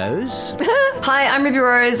some of those. Hi, I'm Ruby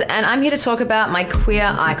Rose, and I'm here to talk about my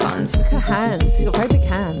queer icons. Look at her hands. She's got very big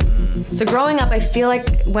hands. So growing up, I feel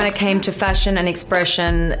like when it came to fashion and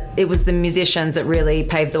expression, it was the musicians that really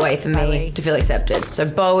paved the way for me to feel accepted. So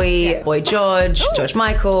Bowie, Boy George, George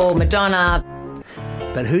Michael, Madonna.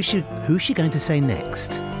 But who's she going to say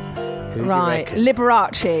next? Right,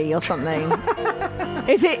 Liberace or something.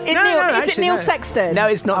 Is it Neil Sexton? No,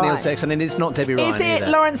 it's not All Neil right. Sexton, and it's not Debbie Ryan. Is it either.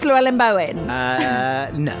 Lawrence Llewellyn Bowen? No.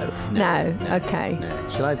 Okay. No.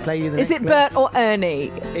 Shall I play you the Is next it clip? Bert or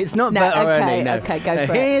Ernie? It's not Bert or Ernie, no. Okay, go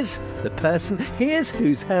for it. Here's the person, here's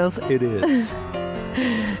whose house it is.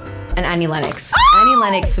 And Annie Lennox. Annie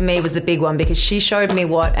Lennox for me was the big one because she showed me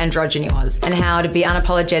what androgyny was and how to be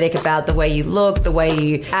unapologetic about the way you look, the way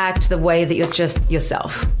you act, the way that you're just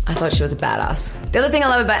yourself. I thought she was a badass. The other thing I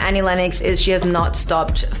love about Annie Lennox is she has not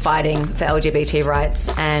stopped fighting for LGBT rights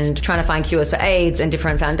and trying to find cures for AIDS and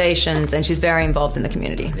different foundations, and she's very involved in the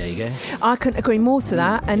community. There you go. I couldn't agree more to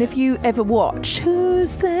that. And if you ever watch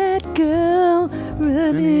Who's That Girl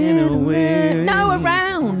Running Away? No,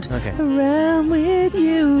 Around. Okay. Around with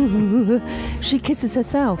You. She kisses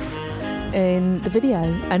herself in the video,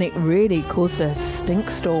 and it really caused a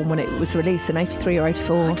stink storm when it was released in 83 or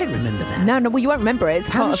 84. I don't remember that. No, well, you won't remember it. It's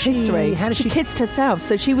part of history. How did she kissed herself,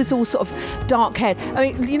 so she was all sort of dark haired.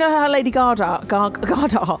 I mean, you know how Lady Gaga,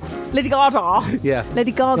 Yeah.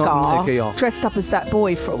 Lady Gaga Gaga. dressed up as that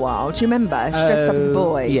boy for a while. Do you remember? She dressed up as a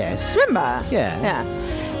boy. Yes. Do you remember? Yeah. Yeah.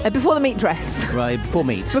 Before the meat dress. Right, before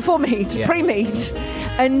meat. Before meat, Yeah. pre-meat.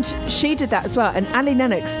 And she did that as well. And Annie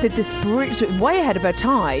Lennox did this way ahead of her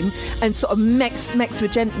time and sort of mixed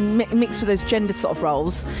with those gender sort of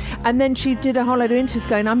roles. And then she did a whole load of interviews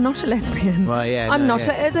going, I'm not a lesbian. Right, yeah. I'm no, not.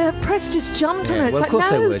 yeah. The press just jumped on Yeah, her. It's well, like, of course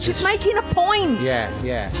they no, would. she's It's- making a point.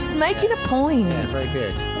 Yeah. She's making a point. Yeah, very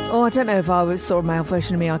good. Oh, I don't know if I saw a male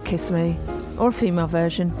version of me, I'd kiss me. Or a female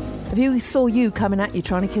version. If you saw you coming at you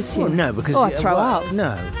trying to kiss you. Well, no, because... I'd throw up.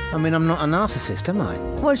 No. I mean, I'm not a narcissist, am I?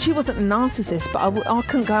 Well, she wasn't a narcissist, but I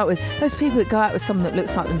couldn't go out with... Those people that go out with someone that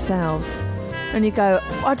looks like themselves. And you go,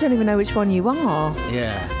 I don't even know which one you are.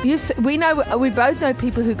 Yeah. We both know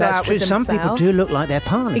people who go That's out true. with themselves. Some people do look like their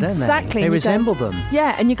partner, don't they? Exactly. They and you resemble go, them.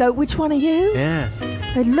 Yeah, and you go, which one are you? Yeah.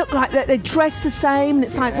 They look like they dress the same, and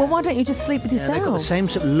it's like, well, why don't you just sleep with yourself? They've got the same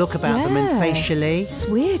sort of look about them and facially. It's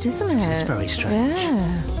weird, isn't it? It's very strange.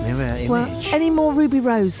 Yeah. mirror image. Well, any more Ruby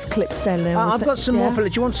Rose clips there, Lil? I've got some more for.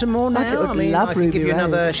 Do you want some more now? I would love I can Ruby give you Rose.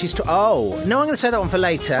 another. No, I'm going to say that one for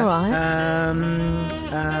later. All right.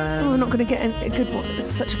 We're not going to get a good one. It's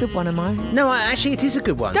such a good one, am I? No, actually, it is a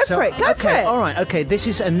good one. Go for it. Go for it. All right. Okay. This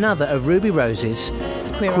is another of Ruby Rose's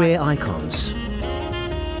queer icons.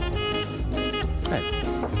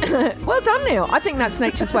 Well done, Neil. I think that's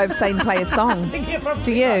nature's way of saying play a song.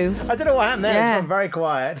 Do you? I don't know what happened there. Yeah. It's gone very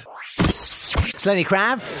quiet. It's Lenny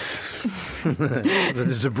Kravitz.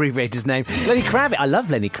 Just abbreviate his name. Lenny Kravitz. I love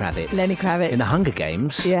Lenny Kravitz. Lenny Kravitz. In the Hunger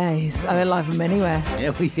Games. Yeah, I love him anywhere.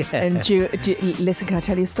 Yeah, And listen, can I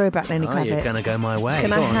tell you a story about Lenny Kravitz? You're going to go my way.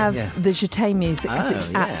 Can I have the Je t'aime music? Because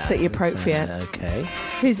it's absolutely appropriate. Okay.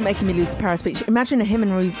 Who's making me lose the power of speech? Imagine him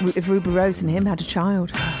and if Ruby Rose and him had a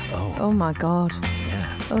child. Oh my God. Yeah.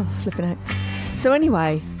 Oh, flipping out. So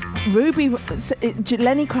anyway, Lenny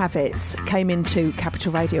Kravitz came into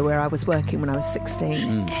Capital Radio where I was working when I was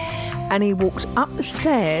 16. And he walked up the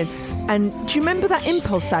stairs, and do you remember that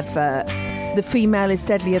Impulse advert? The female is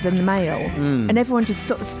deadlier than the male. And everyone just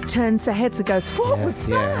sort of turns their heads and goes, what was that?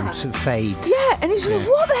 Yeah, sort of fades. Yeah, and he's like,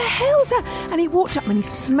 what the hell's that? And he walked up and he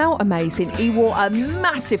smelled amazing. He wore a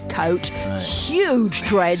massive coat, huge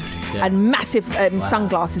dreads, and massive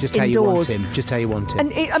sunglasses Just indoors. How you want him. Just how you want him.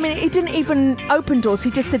 And he didn't even open doors.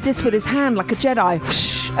 He just did this with his hand like a Jedi.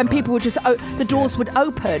 And people would just, the doors would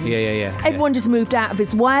open. Yeah. Everyone just moved out of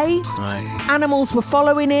his way. Right. Animals were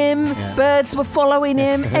following him. Birds were following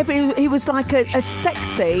him. He was like a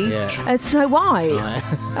sexy Snow White. Right.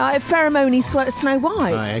 A pheromone Snow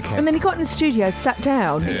White. Right, okay. And then he got in the studio, sat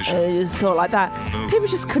down, just talked like that. People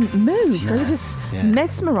just couldn't move. They were just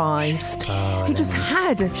mesmerised. He just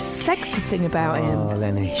had a sexy thing about him. Oh,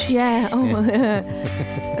 Lenny. Yeah.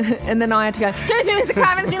 And then I had to go, excuse me, Mr.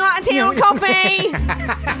 Kravitz, would you like a tea or coffee?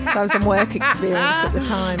 That was some work experience at the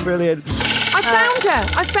time. Brilliant. I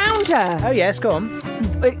found her. Oh, yes, go on.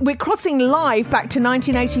 We're crossing live back to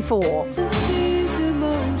 1984.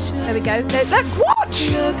 There we go. Let's watch.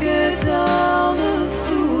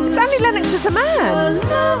 It's Annie Lennox as a man.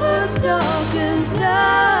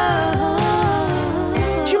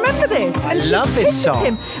 Do you remember this? I love this kisses song.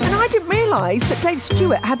 him. And I didn't realise that Dave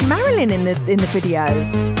Stewart had Marilyn in the video.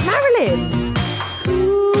 Marilyn.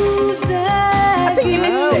 I think you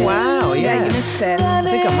missed it. Wow, yeah. You missed it. I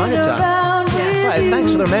think I might have done. Yeah. Right,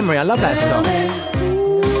 thanks for the memory. I love that song.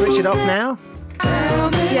 Switch it off now.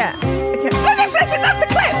 Yeah. Okay. Look, that's the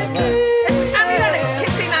clip. It's Annie Lennox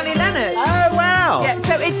kissing Annie Lennox. Oh, wow. Yeah,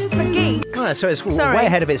 so it's for geeks. Oh, so it's Sorry. way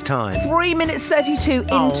ahead of its time. 3 minutes 32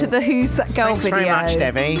 into the Who's That Girl Thanks video. very much,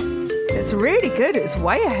 Debbie. It's really good. It's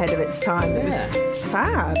way ahead of its time. It was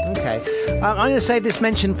fab. Okay. I'm going to save this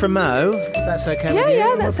mention from Mo, if that's okay with you. Yeah,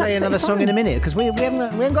 We'll that's play another absolutely song fine. in a minute, because we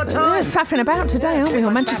haven't got time. We're faffing about today, aren't we?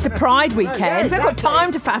 On Manchester Pride weekend. We haven't got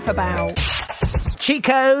time to faff about. Cheat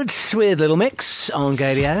Codes with Little Mix on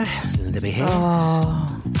Gadio. Debbie here. Oh.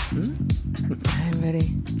 I'm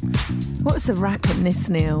ready. What was the rap in this,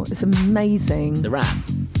 Neil? It's amazing. The rap.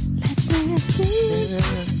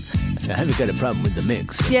 I haven't got a problem with the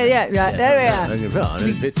mix. Yeah. There we are. Do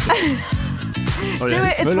Do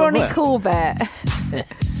it as Ronnie Corbett.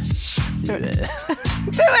 Do it. I've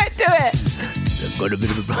got a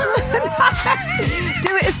bit of a problem.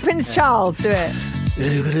 Do it as Prince Charles. Do it.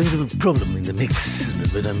 I've got a bit of a problem in the mix,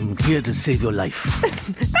 but I'm here to save your life.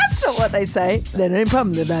 That's not what they say. There ain't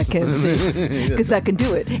problem that I can fix, because I can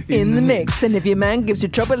do it in the mix. And if your man gives you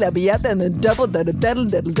trouble, I'll be out there and then double,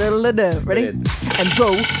 ready? And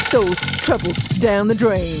roll those troubles down the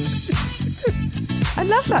drain. I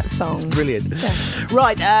love that song. It's brilliant. Yeah.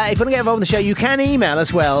 Right, if you want to get involved in the show, you can email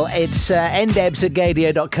as well. It's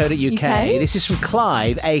ndebs@gadio.co.uk. This is from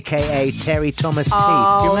Clive, a.k.a. Terry Thomas T.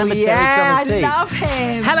 Oh, Do you remember Terry Thomas T? I love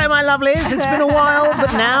him. Hello, my lovelies. It's been a while,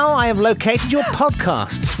 but now I have located your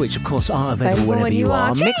podcasts, which, of course, are available whenever you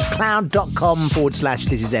are.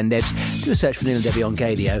 Mixcloud.com/This Is NDebs. Do a search for Neil and Debbie on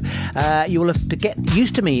Gadio. You will have to get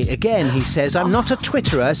used to me again, he says. I'm not a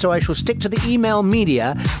Twitterer, so I shall stick to the email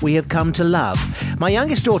media we have come to love. My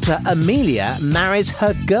youngest daughter, Amelia, marries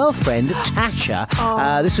her girlfriend, Tasha.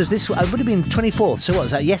 This would have been 24th, so what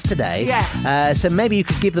was that, yesterday? Yeah. So maybe you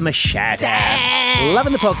could give them a shout out.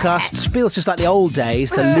 Loving the podcasts, feels just like the old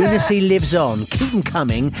days. The lunacy lives on. Keep them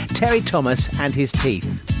coming. Terry Thomas and his teeth.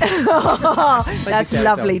 That's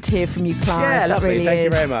lovely to hear from you, Clive. Yeah, that lovely. really Thank is.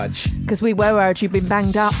 you very much. Because we were worried you'd been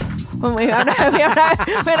banged up. Weren't we? I know,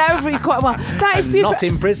 we went over you quite well. That is beautiful. Not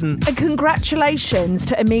in prison. And congratulations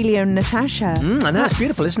to Amelia and Natasha. I know, it's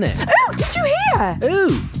beautiful, isn't it? Oh, did you hear?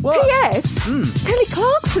 Ooh, what? P.S. Kelly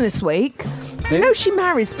Clarkson this week You know she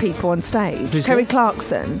marries people on stage. Who's Kelly this?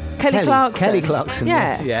 Clarkson. Kelly Clarkson. Kelly Clarkson,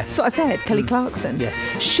 Yeah. yeah. That's what I said. Kelly Clarkson. Yeah.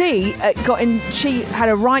 She She had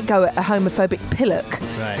a right go at a homophobic pillock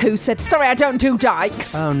Right. who said, "Sorry, I don't do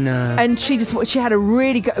dykes." Oh no. And she had a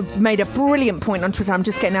really made a brilliant point on Twitter. I'm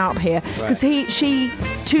just getting out of here because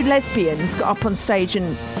two lesbians got up on stage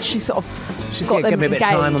and she sort of got them give me a bit of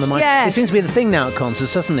engaged. time on the mic. Yeah. It seems to be the thing now at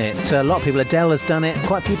concerts, doesn't it? A lot of people. Adele has done it.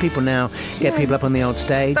 Quite a few people now get people up on the old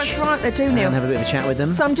stage. That's right, they do, Neil. And have a bit of a chat with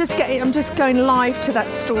them. So I'm just going live to that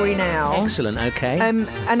story now. Excellent. Okay.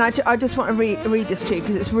 And I just want to read this to you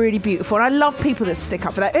because it's really beautiful. And I love people that stick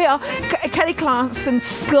up for that. Here, Kelly Clarkson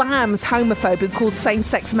slams homophobia and calls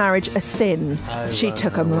same-sex marriage a sin. She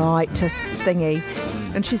took them right to thingy.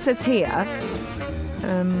 And she says here...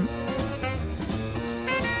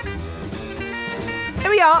 here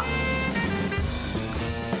we are.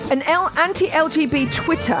 An anti-LGBT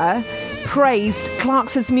Twitter praised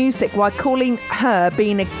Clarkson's music while calling her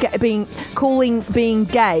being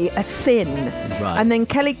gay a sin. Right. And then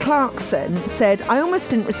Kelly Clarkson said, "I almost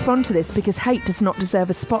didn't respond to this because hate does not deserve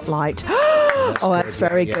a spotlight." That's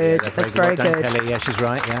very good. That's very Well done, good. Kelly. Yeah, she's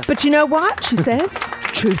right. Yeah. But you know what? She says,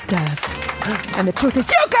 truth does. And the truth is,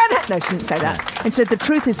 you can. No, she didn't say that. And she said, the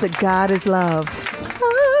truth is that God is love.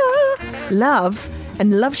 Love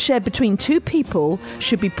and love shared between two people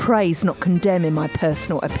should be praised, not condemned, in my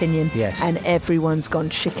personal opinion. Yes. And everyone's gone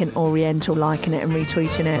chicken oriental liking it and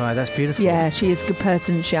retweeting it. Right, that's beautiful. Yeah, she is a good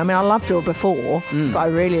person, isn't she? I mean, I loved her before, but I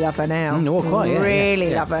really love her now. Quite, yeah, really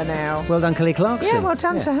yeah. love her now. Well done, Kelly Clarkson. Yeah, well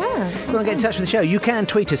done to her. If you want to get in touch with the show, you can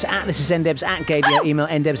tweet us at thisisndebs at Gadio, email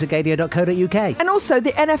ndebs@gadio.co.uk. And also,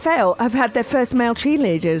 the NFL have had their first male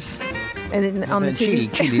cheerleaders. On the TV.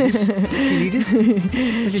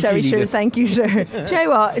 Cheerleaders? Sherry, sure, thank you, sir. Joe,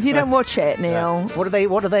 what? If you don't watch it, Neil. What do they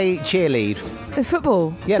cheerlead? The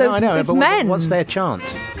football. Yeah, so no, I know. It's but men. What's their chant?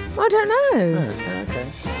 I don't know. Okay.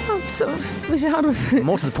 Oh, sort of.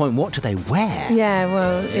 More to the point, what do they wear? Yeah,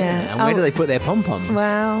 well, yeah. And where do they put their pom-poms?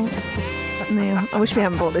 Well, Neil, I wish we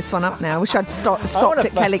hadn't brought this one up now. I wish I'd stopped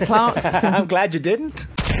at Kelly Clarkson. I'm glad you didn't.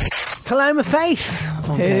 Paloma Faith.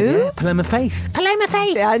 Who? Paloma Faith. Paloma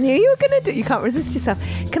Faith. Yeah, I knew you were going to do it. You can't resist yourself.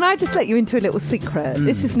 Can I just let you into a little secret?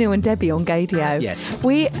 This is Neil and Debbie on Gadio. Yes.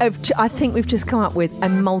 I think we've just come up with a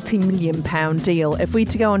multi-million-pound deal. If we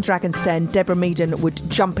to go on Dragon's Den, Deborah Meaden would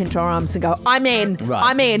jump into our arms and go, "I'm in, Right.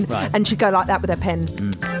 I'm in," Right. and she'd go like that with her pen.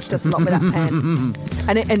 She does a lot with that pen.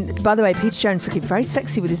 And by the way, Peter Jones looking very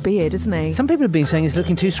sexy with his beard, isn't he? Some people have been saying he's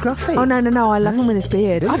looking too scruffy. Oh, no, I love him with his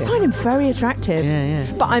beard. I you? find him very attractive. Yeah.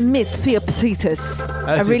 But I miss Theopathetus.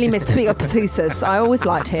 I really miss Theopathetus. I always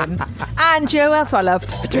liked him. And you know who else I loved?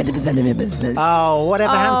 For 20% of your business. Oh,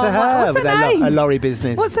 whatever happened to her? What's her with name? a lorry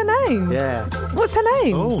business. What's her name? Yeah. What's her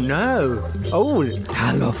name? Oh, no. Oh.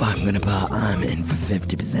 Hello, if I'm going to put, I'm in for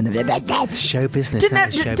 50% of it. Show business.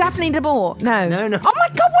 Daphne DeBoer. No. No. Oh, my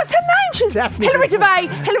God, what's her name? She's Daphne Hilary DeBoer.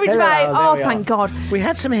 DeVay. Hilary DeVay. Oh, thank God. We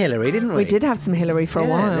had some Hillary, didn't we? We did have some Hillary for a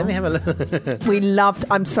while. Let me have a look. We loved,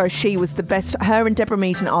 I'm sorry, she was the best. Her and Deborah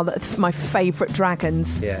Meaden are my favourite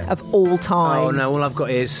dragons of all time. Oh, no, all I've got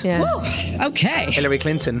is... Yeah. Okay. Hillary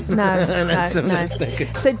Clinton. No. No.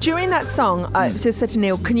 So during that song, I just said to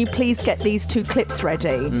Neil, can you please get these two clips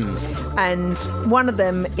ready? And one of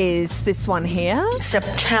them is this one here.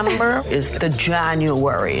 September is the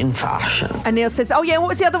January in fashion. And Neil says, oh yeah, what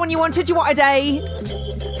was the other one you wanted? You wanted a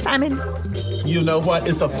famine. You know what?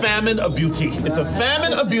 It's a famine of beauty. It's a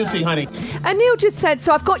famine of beauty, honey. And Neil just said,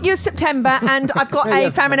 so I've got your September and I've got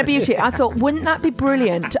a famine of beauty. I thought, wouldn't that be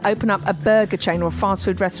brilliant to open up a burger chain or a fast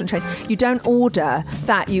food restaurant chain? You don't order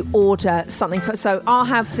that, you order something. So I'll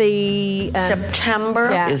have the...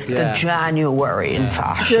 September is the January in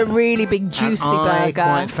fashion. It's a really big, juicy burger.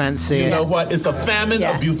 Quite fancy You it. know what? It's a famine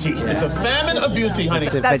of beauty. It's a famine of beauty, honey.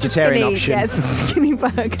 It's a That's vegetarian a skinny, option. Yeah, it's a skinny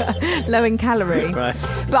burger, low in calorie. Right.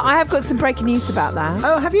 But I have got some breaking news about that.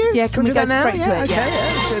 Oh, have you? Yeah, can we do go that now? straight to it? Okay,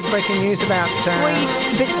 yeah. So breaking news about...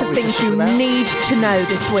 3 bits of what we things should you talk about. need to know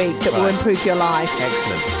this week that will improve your life.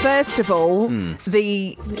 Excellent. First of all,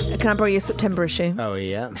 can I borrow your September issue? Oh,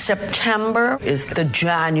 yeah. September is the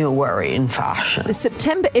January in fashion. The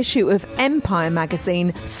September issue of Empire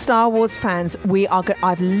magazine, Star Wars fans,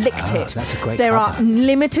 I've licked it. That's a great There cover. are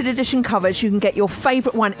limited edition covers. You can get your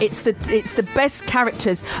favourite one. It's the best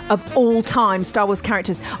characters of all time, Star Wars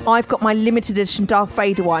characters. I've got my limited edition Darth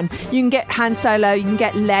Vader one. You can get Han Solo, you can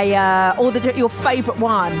get Leia, or your favourite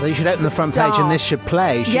one. Well, you should open the front page and this should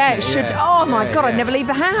play, Yeah, it should. Oh my God, I'd never leave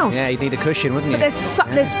the house. Yeah, you'd need a cushion, wouldn't you? But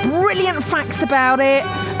there's brilliant facts about it.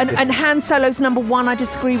 And Han Solo's number 1, I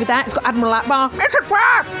disagree with that. It's got Admiral Akbar. It's a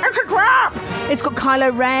trap! It's a trap! It's got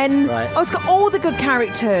Kylo Ren. Right. Oh, it's got all the good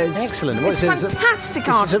characters. Excellent. It's fantastic This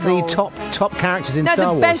is article. the top characters in No, Star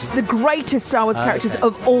the Wars. best, the greatest Star Wars characters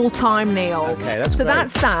of all time, Neil. Okay, that's so great.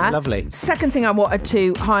 that's that. Lovely. Second thing I wanted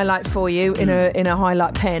to highlight for you in a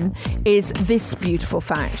highlight pen is this beautiful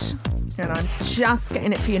fact. And I'm just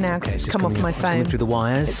getting it for you now because it's come off my phone. Coming through the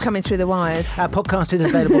wires. It's coming through the wires. Our podcast is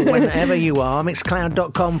available whenever you are.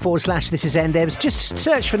 Mixcloud.com/This Is Endebs. Just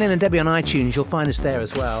search for Neil and Debbie on iTunes. You'll find us there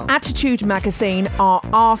as well. Attitude Magazine are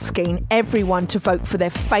asking everyone to vote for their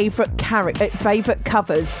favourite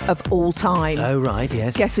covers of all time. Oh, right,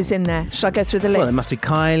 yes. Guess who's in there? Shall I go through the list? Well, there must be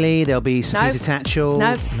Kylie. There'll be Peter Tatchell.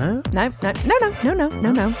 No.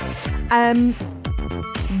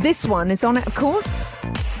 This one is on it, of course.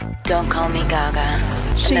 Don't call me Gaga.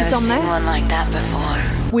 She's Never on seen there. one like that before.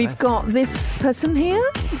 We've got this person here.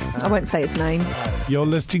 I won't say his name. You're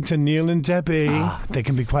listening to Neil and Debbie. They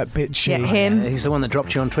can be quite bitchy. Yeah, him. He's the one that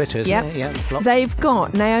dropped you on Twitter, isn't Yep. he? Yeah. Blocked. They've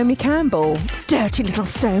got Naomi Campbell, Dirty Little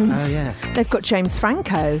Stones. Oh, yeah. They've got James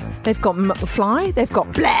Franco. They've got McFly. They've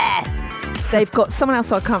got Blair. They've got someone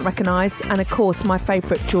else I can't recognise, and of course my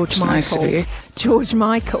favourite, George Michael. nice of you. George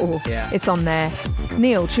Michael Yeah. is on there.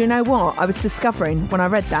 Neil, do you know what I was discovering when I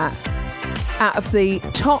read that? Out of the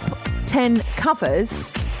top 10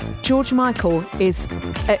 covers, George Michael is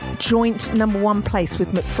at joint #1 place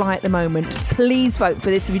with McFly at the moment. Please vote for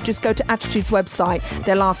this. If you just go to Attitude's website,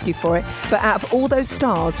 they'll ask you for it. But out of all those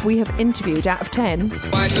stars we have interviewed, out of 10,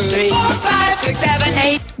 1, 2, 3, 4, 5, 6, 7,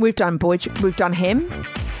 8. we've done him.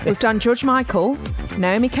 We've done George Michael,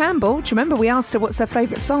 Naomi Campbell. Do you remember we asked her what's her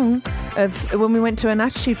favourite song of when we went to an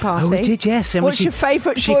Attitude party? Oh, we did, yes. And What's your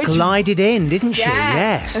favourite She George? glided in, didn't she? Yeah.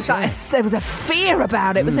 Yes. It's like there was a fear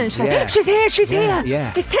about it, wasn't it? She's like, yeah. she's here.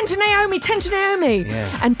 Yeah. It's 10 to Naomi. Yeah.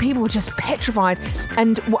 And people were just petrified.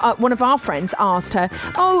 And one of our friends asked her,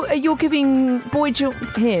 oh, you're giving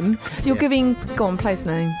you're giving, go on, play his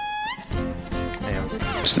name.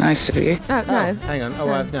 It's nice of you. No. Hang on. Oh,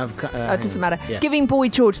 No. no. It doesn't matter. Yeah. Giving Boy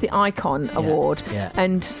George the Icon Award. yeah.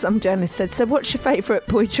 And some journalist said, so what's your favourite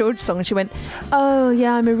Boy George song? And she went, oh,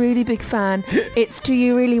 yeah, I'm a really big fan. It's Do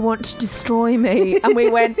You Really Want to Destroy Me? And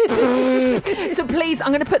we went, so please, I'm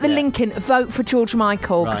going to put the link in. Vote for George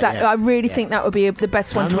Michael, because Right, yeah. I really think that would be the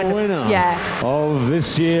best one And to the win. winner Yeah. of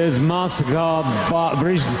this year's British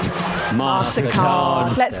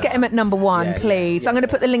MasterCard. Let's get him at #1, please. I'm going to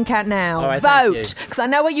put the link out now. All right, thank Vote, because I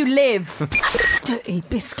know where you live. Dirty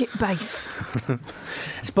biscuit base.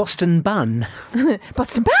 It's Boston Bun.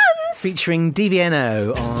 Boston Buns! Featuring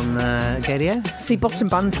DVNO on Gadio. See, Boston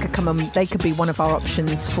Buns could come on. They could be one of our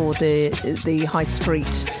options for the high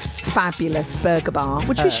street fabulous burger bar,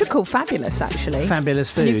 which we should call fabulous, actually.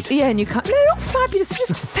 Fabulous And food. you can't. No, not fabulous.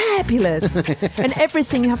 Just fabulous. And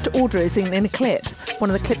everything you have to order is in a clip. One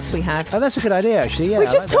of the clips we have. Oh, that's a good idea, actually. Yeah, We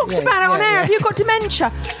I just like that. talked Yeah, about it on yeah, air. yeah. Have you got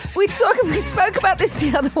dementia? We spoke about this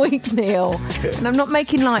the other week, Neil. And I'm not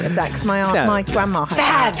making light of that because my grandma had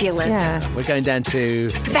that. Fabulous. Yeah. We're going down to...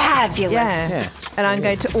 Fabulous. Yeah. And I'm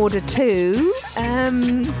going to order 2.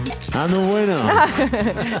 And the winner.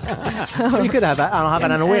 Well, you could have that. I'll have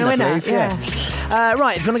an and a winner, please. yeah.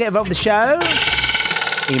 Right, if you want to get involved with the show,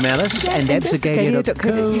 email us, Yeah,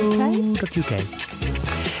 endebs@gadio.co.uk.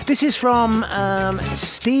 This is from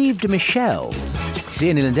Steve de Michel.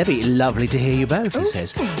 Dear Neil and Debbie, lovely to hear you both, he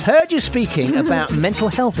says. Heard you speaking about mental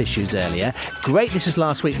health issues earlier. Great, this is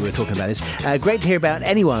last week we were talking about this. Great to hear about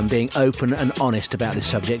anyone being open and honest about this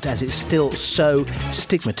subject, as it's still so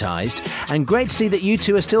stigmatised. And great to see that you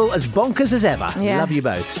two are still as bonkers as ever. Yeah. Love you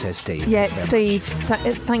both, says Steve. Yeah, Very Steve,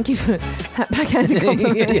 thank you for that backhanded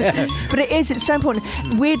compliment. Yeah. But it's so important.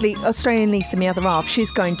 Weirdly, Australian Lisa, my other half, she's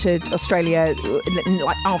going to Australia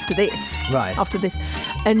like after this. Right. After this.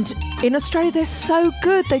 And in Australia, they're so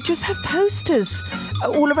good. They just have posters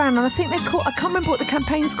all around. And I think they're called, I can't remember what the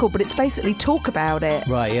campaign's called, but it's basically talk about it.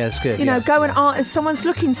 Right, yeah, it's good. You know, yeah. go and if someone's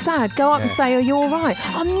looking sad, go up and say, are you all right?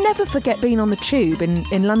 I'll never forget being on the tube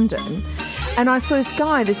in London. And I saw this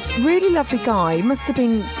guy, this really lovely guy, he must have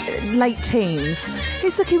been late teens.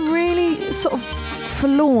 He's looking really sort of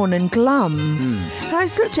forlorn and glum. And I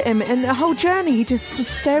just looked at him, and the whole journey he just was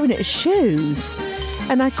staring at his shoes.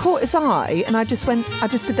 And I caught his eye, and I just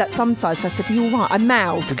did that thumb size. I said, are you all right? I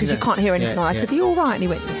mouthed, because you can't hear anything. I said, are you all right? And he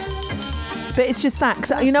went, yeah. But it's just that,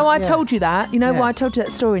 because you know why I told you that? You know why I told you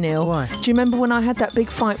that story, Neil? Why? Do you remember when I had that big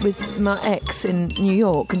fight with my ex in New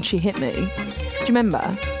York and she hit me? Do you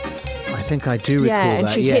remember? think I do recall Yeah, and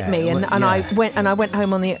that. she hit me, and yeah. I went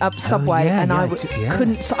home on the subway, and I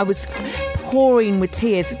couldn't. So I was pouring with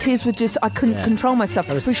tears. Tears were just. I couldn't control myself.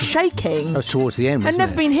 I was shaking. That was towards the end. I'd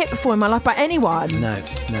never been hit before in my life by anyone. No.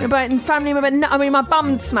 But in family member, no, I mean, my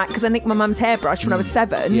bum's smacked because I nicked my mum's hairbrush when I was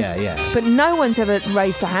 7. Yeah. But no one's ever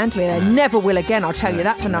raised a hand to me. They never will again. I'll tell you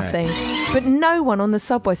that for nothing. But no one on the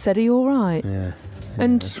subway said, "Are you all right?" Yeah.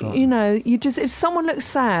 And you know, you just, if someone looks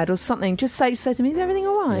sad or something, just say to me, "Is everything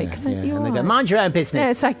all right?" And they go, "Mind your own business."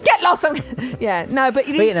 Yeah, it's like, "Get lost!" Yeah, no, but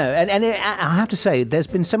you know, and I have to say, there's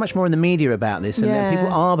been so much more in the media about this, and people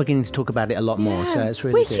are beginning to talk about it a lot more. So it's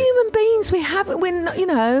really we're human beings. We're not, you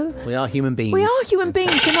know, we are human beings. We are human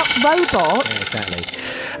beings. We're not robots. Yeah, exactly.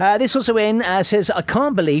 This also says, "I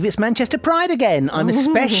can't believe it's Manchester Pride again. I'm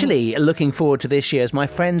especially looking forward to this year as my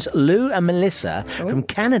friends Lou and Melissa from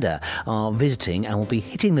Canada are visiting and will be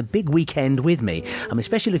hitting the big weekend with me. I'm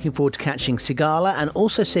especially looking forward to catching Sigala and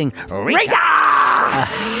also seeing Rita!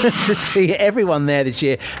 To see everyone there this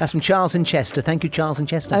year." That's from Charles in Chester. Thank you, Charles in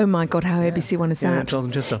Chester. Oh my God, how ABC One is that? Charles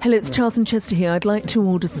in Chester. Hello, it's Charles in Chester here. I'd like to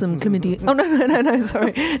order some chlamydia. Oh no,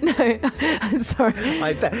 sorry, no, sorry.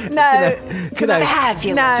 Can I have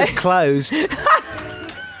you? No. Just closed.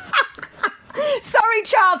 Sorry,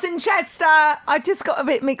 Charles in Chester. I just got a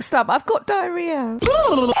bit mixed up. I've got diarrhea.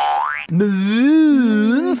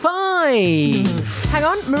 Maroon 5. Hang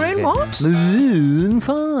on, Maroon what? Maroon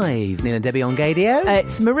 5. Neil and Debbie on Gadio.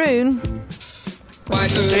 It's Maroon 1,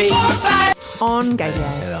 2, 3, 4, 5 on Gadio.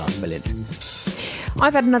 Oh, brilliant.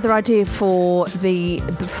 I've had another idea for the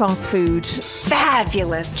fast food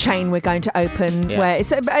fabulous chain we're going to open, where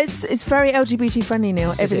it's very LGBT friendly,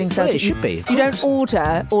 Neil. Everything's it should be. You don't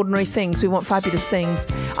order ordinary things. We want fabulous things.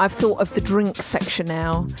 I've thought of the drink section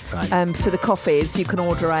now. Right. For the coffees, you can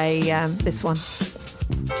order a this one.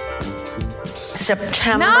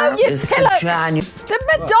 September No, you is pillow. the January. The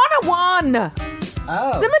Madonna one.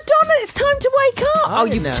 Oh. The Madonna, it's time to wake up. I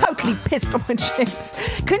You've know. totally pissed on my chips.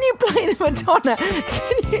 Can you play the Madonna?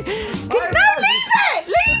 No,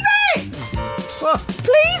 leave it! What?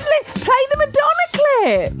 Please play the Madonna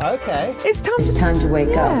clip. Okay. It's time to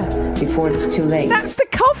wake up before it's too late. That's the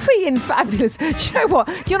coffee in Fabulous. Do you know what?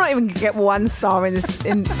 You're not even going to get 1 star in this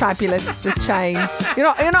in Fabulous, the chain.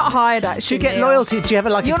 You're not hired actually. Do you get Neil. loyalty? Do you have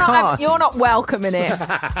a car? You're not welcome in it.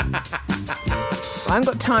 I haven't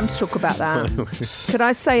got time to talk about that. Could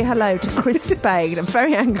I say hello to Chris Spade? I'm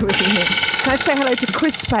very angry with you. Can I say hello to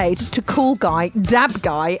Chris Spade, to Cool Guy, Dab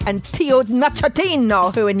Guy, and Tio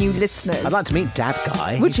Nachatino, who are new listeners? I'd like to meet Dab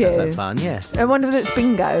Guy. Would He you? sounds like fun, yeah. I wonder if it's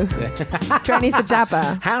bingo. He's a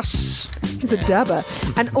dabber. House. He's a dabber.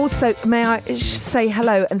 And also, may I say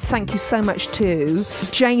hello and thank you so much to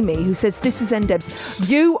Jamie, who says, "This is NDebs.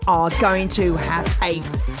 You are going to have a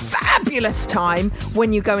fabulous time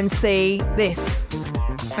when you go and see this."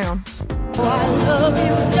 Hang on. I love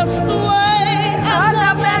you just the way I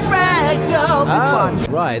love that ragdoll. This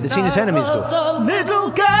one. Right, the Tina Turner musical. A little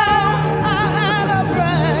girl, I had a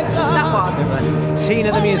ragdoll. That one.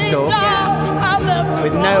 Tina the musical.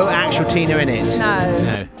 With no actual Tina in it.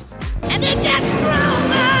 No. And it gets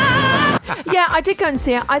stronger. Yeah, I did go and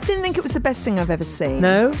see it. I didn't think it was the best thing I've ever seen.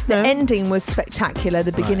 No? The ending was spectacular.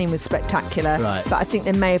 The beginning was spectacular. Right. But I think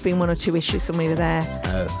there may have been 1 or 2 issues when we were there.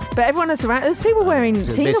 Oh. But everyone else around, there's people wearing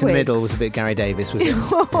The Tina bit in the wigs. middle was a bit Gary Davis, was it?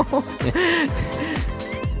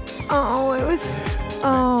 Oh, it was...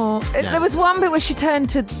 Oh, there was one bit where she turned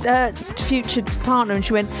to future partner and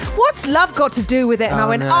she went, "What's love got to do with it?" And I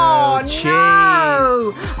went, no, "Oh jeez.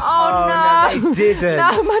 no! Oh no! No, they didn't.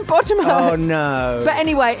 No, my bottom hurts." Oh no! But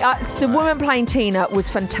anyway, the woman playing Tina was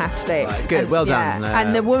fantastic. Right, good, And, well done.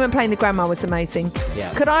 And the woman playing the grandma was amazing.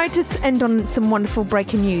 Yeah. Could I just end on some wonderful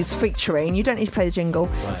breaking news featuring, you don't need to play the jingle,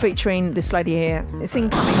 featuring this lady here. It's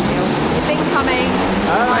incoming, Neil. It's incoming.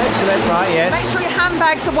 Oh, excellent. Right, yes. Make sure your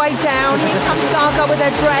handbags are weighed down. Here comes Gaga with her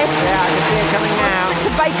dress. Yeah, I can see it coming now. It's a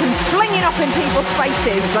bacon flinging off in people's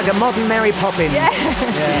faces. It's like a modern Mary Poppins. Yeah.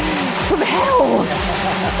 From hell.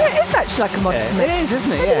 Well, it is actually like a modern. It is,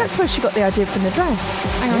 isn't it? Maybe Yeah. that's where she got the idea from the dress.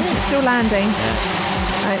 Hang on, she's still landing.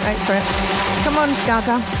 Wait for it. Come on,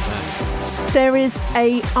 Gaga. There is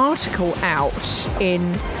a article out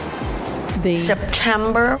in the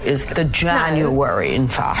September is the January in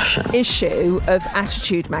fashion issue of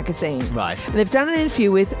Attitude magazine. Right. And they've done an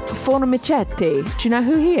interview with Formichetti. Do you know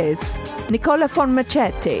who he is? Nicola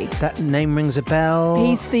Formacetti. That name rings a bell.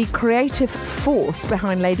 He's the creative force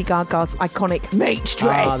behind Lady Gaga's iconic Meat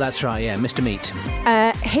dress. Oh, that's right, yeah, Mr. Meat.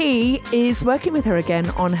 He is working with her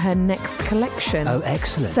again on her next collection. Oh,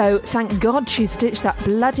 excellent. So thank God she's ditched that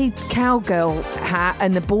bloody cowgirl hat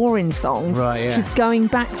and the boring songs. Right, yeah. She's going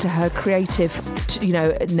back to her creative,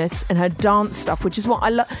 ness and her dance stuff, which is what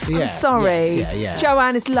I love. Yeah, I'm sorry. yes, yeah.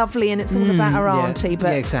 Joanne is lovely and it's all about her auntie,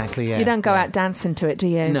 but exactly, yeah. you don't go out dancing to it, do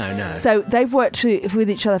you? No. So they've worked with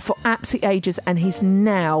each other for absolute ages, and he's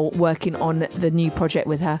now working on the new project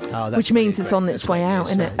with her, which means it's on its way out,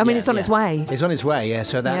 isn't it? I mean, it's on its way. It's on its way, yeah.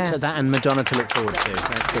 So that and Madonna to look forward to.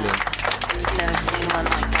 That's brilliant. I've never seen one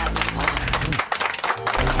like that before.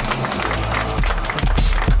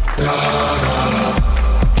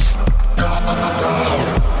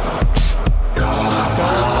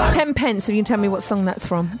 10 pence if you can tell me what song that's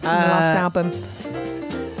from the last album.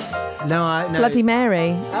 No. Bloody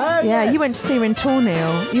Mary. Oh, yeah, yes. you went to see her in tour,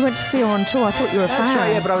 Neil. You went to see her on tour. I thought you were a fan. That's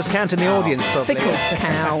right, yeah, but I was counting the audience properly. Fickle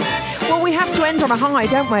cow. Well, we have to end on a high,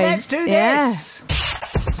 don't we? Let's do this.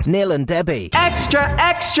 Neil and Debbie. Extra,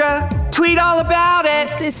 extra. Tweet all about it.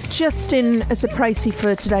 This just in as a précis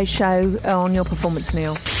for today's show on your performance,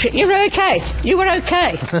 Neil. You're okay. You were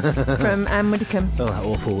okay. From Anne Widdecombe. Oh, that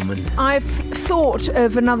awful woman. I've thought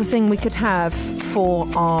of another thing we could have for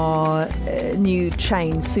our new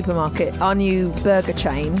chain supermarket, our new burger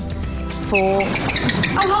chain. For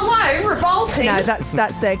hello, revolting. No, that's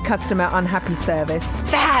their customer unhappy service.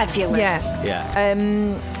 Fabulous.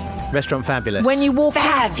 Yeah. Restaurant Fabulous. When you walk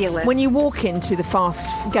Fabulous. When you walk into the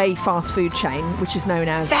gay fast food chain, which is known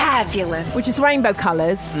as Fabulous, which is rainbow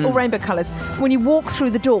colours, all rainbow colours. When you walk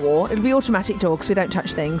through the door, it'll be automatic door because we don't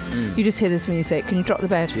touch things. You just hear this music. Can you drop the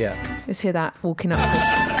bed? Yeah. Just hear that walking up to it.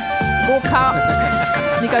 Walk up.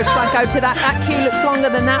 You go, should I go to that? That queue looks longer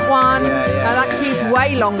than that one. Yeah, no, that queue's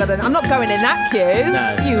way longer than. I'm not going in that queue.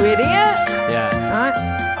 No. You idiot. Yeah. Right.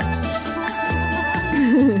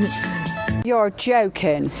 You're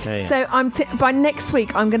joking. Yeah. So by next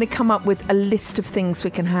week, I'm going to come up with a list of things we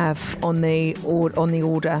can have on the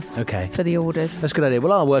order. Okay. For the orders. That's a good idea.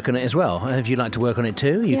 Well, I'll work on it as well. If you'd like to work on it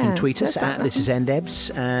too, you can tweet us at This Is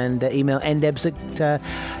NDebs and email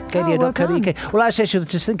ndebs@gadio.co.uk. Well, actually, I was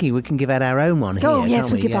just thinking we can give out our own one here. Oh, yes,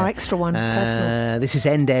 can't we give our extra one. Personal. This is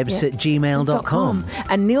ndebs@gmail.com.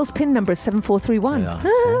 And Neil's PIN number is 7431.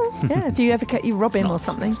 Yeah, if you ever you rob him or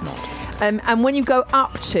something. And when you go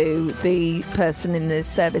up to the person in the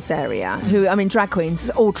service area, who, I mean, drag queens,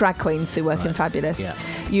 all drag queens who work in Fabulous,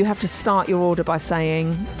 you have to start your order by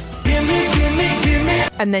saying, gimme,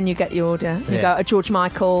 and then you get your order. You go, a George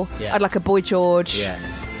Michael, I'd like a Boy George,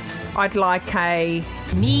 I'd like a...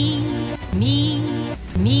 Me.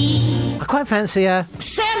 I quite fancy a...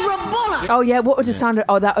 Sandra Bullock. Oh, yeah, what would a Sandra...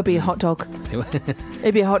 Oh, that would be a hot dog.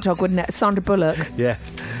 It'd be a hot dog, wouldn't it? Sandra Bullock. Yeah.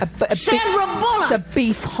 Sandra Bullock.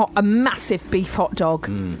 It's a massive beef hot dog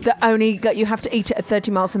that only you have to eat it at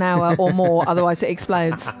 30 miles an hour or more, otherwise it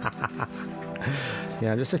explodes.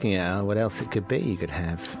 Yeah, I'm just looking at what else it could be you could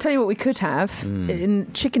have. Tell you what we could have.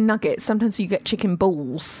 In chicken nuggets, sometimes you get chicken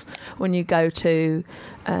balls when you go to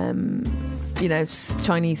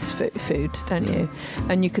Chinese food, don't you?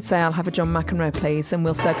 And you could say, I'll have a John McEnroe, please, and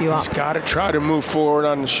we'll serve you up. He's got to try to move forward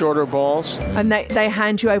on the shorter balls. And they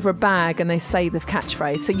hand you over a bag and they say the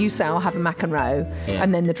catchphrase. So you say, I'll have a McEnroe,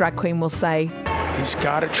 and then the drag queen will say... He's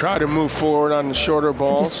got to try to move forward on the shorter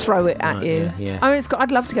balls. Just throw it at you. Yeah. I mean,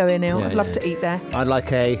 I'd love to go in, Neil. I'd love to eat there. I'd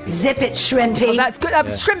like a... Zip it, shrimpy. Oh, that's good.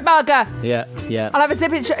 Shrimp burger. Yeah. I'll have a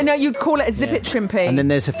zip it... No, you'd call it a zip it shrimpy. And then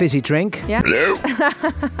there's a fizzy drink. Yeah.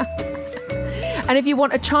 And if you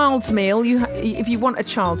want a child's meal, you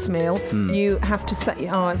have to set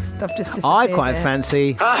your eyes. I've just disappeared. I quite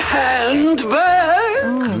fancy a handbag.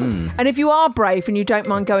 And if you are brave and you don't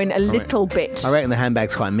mind going a little bit, I reckon the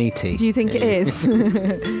handbag's quite meaty. Do you think it is?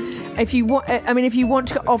 If you want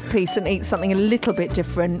to go off piece and eat something a little bit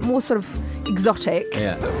different, more sort of exotic.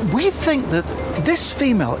 Yeah. We think that this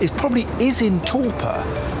female probably is in torpor.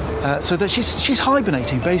 So that she's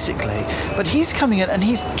hibernating basically, but he's coming in and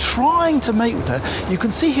he's trying to mate with her. You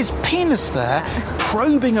can see his penis there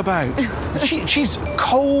probing about. She's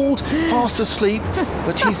cold, fast asleep,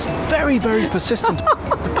 but he's very, very persistent.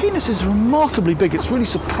 The penis is remarkably big. It's really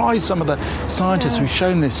surprised some of the scientists who've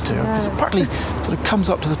shown this to, because it practically sort of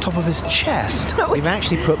comes up to the top of his chest. You've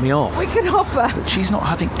actually put me off. We can offer. But she's not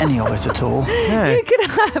having any of it at all. No. You can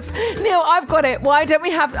have... Neil, I've got it. Why don't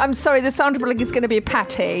we have... I'm sorry, the Sandra Bullock is going to be a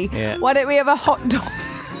patty. Yeah. Why don't we have a hot dog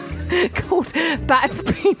called Bat's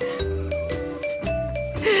Penis?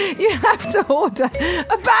 You have to order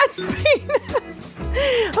a Bat's Penis.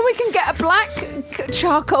 And we can get a black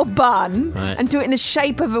charcoal bun and do it in the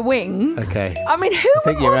shape of a wing. Okay. I mean, who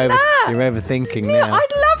would want that? You're overthinking Yeah, now.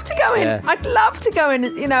 I'd love to go in. Yeah. I'd love to go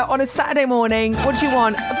in, on a Saturday morning. What do you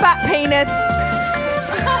want? A bat penis?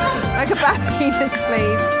 Like a bat penis,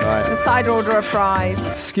 please. Right. A side order of fries.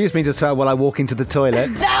 Excuse me just while I walk into the toilet.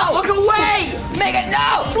 No, look away! Megan,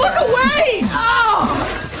 no! Look away!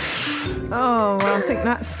 Oh! Oh, well, I think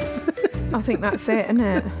that's it, isn't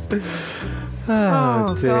it?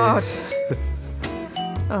 Oh, dear. God.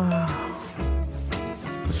 Oh.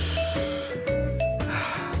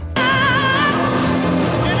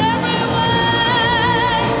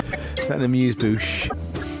 Is that an amuse-bouche?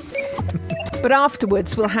 But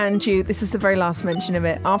afterwards, we'll hand you, this is the very last mention of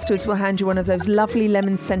it, afterwards we'll hand you one of those lovely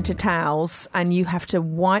lemon-scented towels and you have to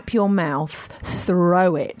wipe your mouth,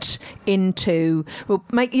 throw it into, we'll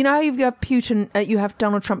make, how you have Putin, you have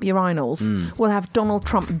Donald Trump urinals, we'll have Donald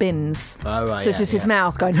Trump bins. Oh, right, so it's just his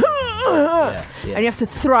mouth going, and you have to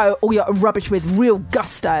throw all your rubbish with real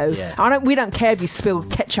gusto. Yeah. We don't care if you spill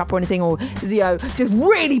ketchup or anything, or just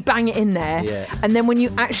really bang it in there. Yeah. And then when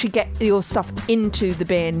you actually get your stuff into the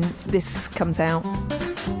bin, this comes out.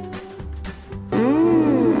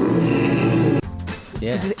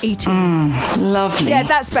 Yeah. This is eating. Lovely. Yeah,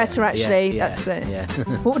 that's better actually. Yeah, That's better. yeah.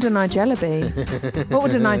 What would a Nigella be? What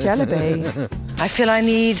would a Nigella be? I feel I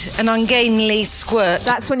need an ungainly squirt.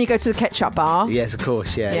 That's when you go to the ketchup bar. Yes, of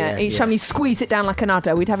course, yeah. Each time you squeeze it down like an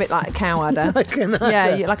udder, we'd have it like a cow udder. Like an udder.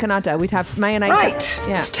 Yeah, like an udder. We'd have mayonnaise. Right,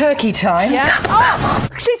 Yeah. it's turkey time. Yeah. Oh,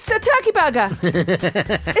 she's a turkey burger,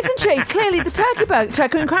 isn't she? Clearly the turkey burger,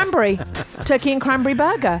 turkey and cranberry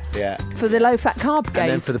burger. Yeah. For the low-fat carb gaze.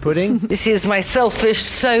 And then for the pudding? This is my selfish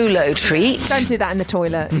solo treat. Don't do that in the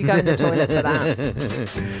toilet. You go in the toilet for that.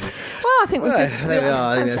 Well, I think we've just. There we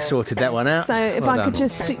are. I think I've sorted that one out. So if Well I could done.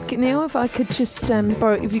 just, Neil, if I could just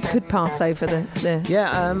borrow, if you could pass over the.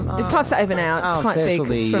 Yeah. Pass it over now. It's quite there's big.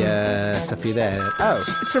 all It's the from, stuff for you there. Oh.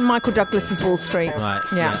 it's from Michael Douglas's Wall Street. Right.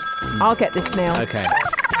 Yeah. I'll get this, Neil. Okay.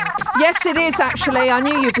 Yes, it is actually. I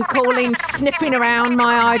knew you'd be calling, sniffing around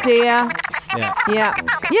my idea. Yeah. Yeah.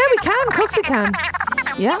 Yeah, we can. Of course we can.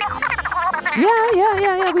 Yeah.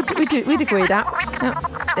 Yeah. We'd agree that.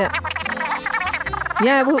 Yeah.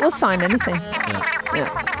 Yeah, we'll sign anything. Yeah.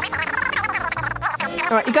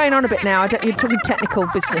 All right, you're going on a bit now. You're talking technical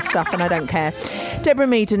business stuff, and I don't care. Deborah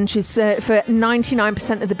Meaden, she's for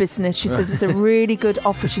 99% of the business. She says it's a really good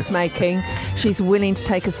offer she's making. She's willing to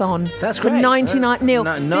take us on. That's for great. 99. Neil,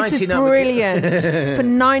 this is 99%. brilliant. For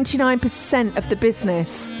 99% of the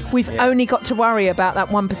business, we've only got to worry about that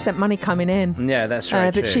 1% money coming in. Yeah, that's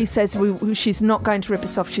right. But she says she's not going to rip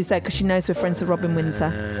us off. She's there because she knows we're friends with Robin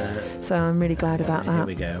Windsor. So I'm really glad about that. Here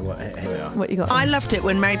we go. Here we are. What you got? I loved it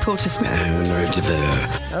when Mary Porter spoke.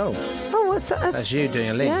 Oh. Oh, what's that? That's you doing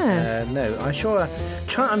a link. Yeah. No, I'm sure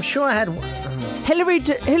I had. Hilary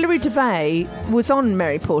Devey was on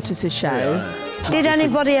Mary Porter's show. Did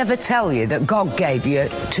anybody ever tell you that God gave you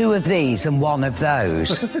 2 of these and 1 of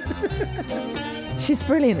those? She's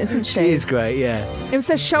brilliant, isn't she? She is great, yeah. It was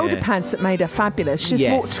her shoulder pads that made her fabulous. She's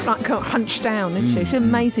walked like hunched down, isn't she? She's an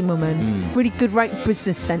amazing woman. Really good, great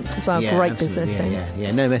business sense as well. Yeah, great absolutely, business sense.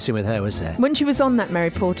 Yeah, no messing with her, was there? When she was on that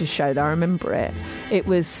Mary Porter show, though, I remember it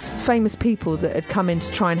was famous people that had come in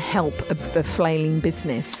to try and help a flailing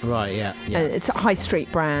business. Right, yeah. It's a high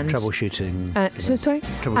street brand. Troubleshooting. Sorry?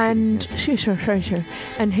 Troubleshooting, And sure.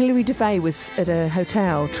 And Hilary Devey was at a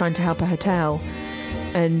hotel trying to help a hotel,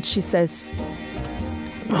 and she says,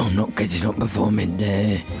 "Oh, not getting up before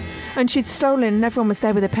midday." and she'd stolen, and everyone was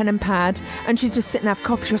there with a pen and pad, and she'd just sit and have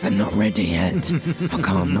coffee. She was "I'm not ready yet.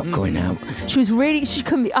 I'm not going out." She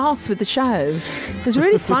couldn't be arsed with the show. It was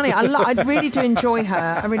really funny. I really do enjoy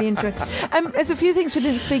her. I really enjoy. There's a few things we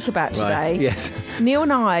didn't speak about today. Right. Yes. Neil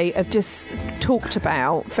and I have just talked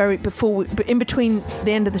about in between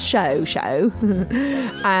the end of the show,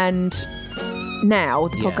 and now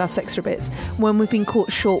the podcast Extra Bits, when we've been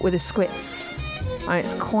caught short with the squits.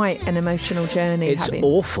 It's quite an emotional journey. It's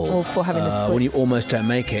awful having the squits. when you almost don't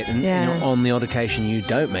make it, and on the odd occasion you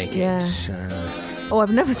don't make it. Yeah. Oh,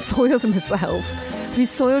 I've never soiled myself. Have you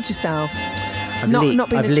soiled yourself? Not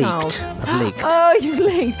being a child. I've leaked. Oh, you've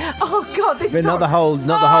leaked. Oh God, this is not the whole.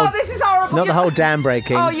 This is horrible. Not the whole dam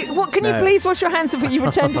breaking. Oh, can you please wash your hands before you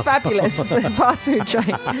return to Fabulous, the fast food chain,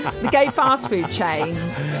 the gay fast food chain?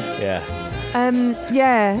 Yeah.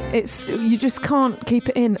 It's you just can't keep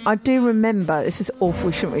it in. I do remember, this is awful,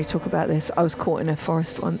 we shouldn't really talk about this. I was caught in a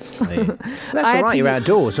forest once. That's all right, you're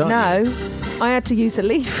outdoors, aren't you? No, I had to use a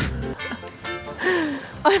leaf.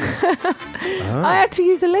 I had to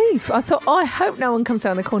use a leaf. I thought, I hope no one comes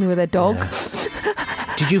down the corner with their dog.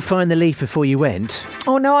 Yeah. Did you find the leaf before you went?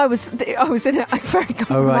 Oh no, I was in a very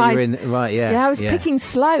compromised. Oh right, you're in. Right, yeah. Yeah, I was picking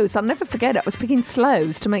sloes. I'll never forget it. I was picking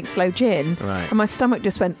sloes to make sloe gin. Right. And my stomach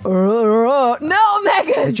just went, no,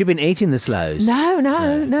 Megan! Had you been eating the sloes?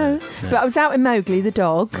 No. But I was out in Mowgli, the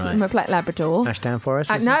dog, Right. my black Labrador. Ashdown Forest?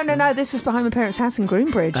 No. This was behind my parents' house in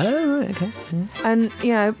Groombridge. Oh, right, okay. Yeah. And,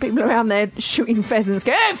 people around there shooting pheasants,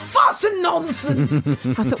 going, hey, fuss and nonsense!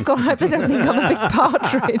 I thought, God, I hope they don't think I'm a big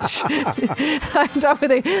partridge. I end up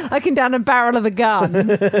with looking down a barrel of a gun.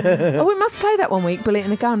 Oh, we must play that one week, Bullet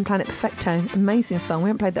in a Gun, Planet Perfecto. Amazing song. We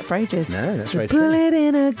haven't played that for ages. No, that's very true. Bullet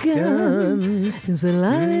in a gun is the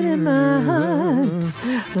light in my heart.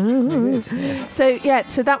 Oh.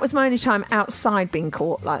 So that was my only time outside being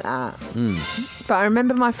caught like that. But I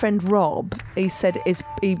remember my friend Rob, he said his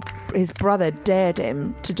brother dared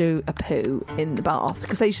him to do a poo in the bath,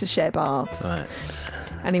 because they used to share baths. Right.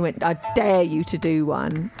 And he went, I dare you to do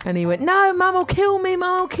one. And he went, no, Mum will kill me.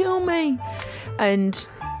 And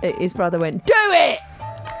his brother went, do it,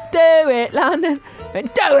 London.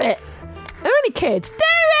 Went, do it. They're only kids. Do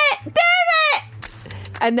it.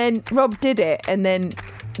 And then Rob did it. And then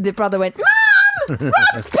the brother went, Mum,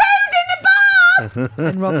 Rob's pooed in the bath.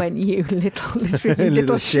 And Rob went, you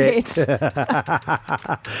little shit.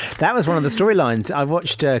 That was one of the storylines. I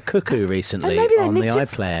watched Cuckoo recently on the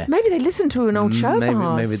iPlayer. Maybe they listened to an old show of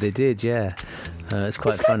ours. Maybe they did, yeah. It's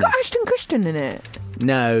quite Has funny. it got Ashton Kutcher in it?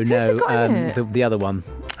 No. Who's it got in it? The other one.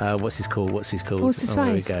 What's his called? What's his Oh,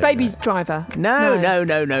 face? there we go. Baby Driver. No.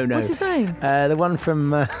 What's his name? The one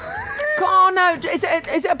from... Oh no! Is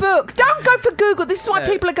it a book? Don't go for Google. This is why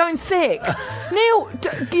people are going thick. Neil,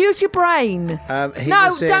 use your brain.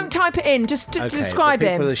 Don't type it in. Just describe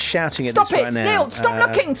him. People are shouting at Stop this it, right now. Neil! Stop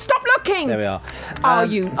looking! Stop looking! There we are.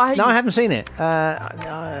 No, I haven't seen it.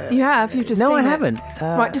 You have? You've just seen No, I it. haven't.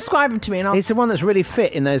 Right, describe him to me. And It's the one that's really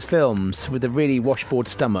fit in those films with the really washboard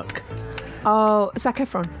stomach. Oh, Zac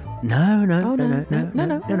Efron. No.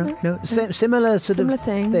 Similar sort of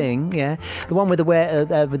thing. Yeah, the one with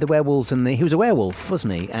the werewolves and he was a werewolf,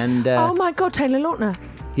 wasn't he? And oh my God, Taylor Lautner.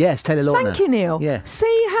 Yes, Taylor Lautner. Thank you, Neil. Yeah.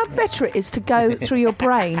 See how better it is to go through your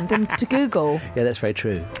brain than to Google. Yeah, that's very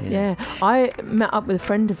true. Yeah. I met up with a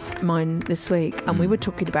friend of mine this week, and we were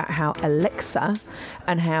talking about how Alexa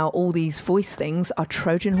and how all these voice things are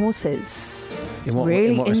Trojan horses. In what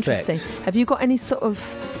interesting. respect? Have you got any sort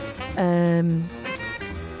of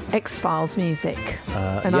X-Files music?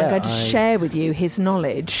 And I'm going to share with you his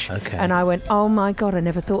knowledge. Okay. And I went, oh my God, I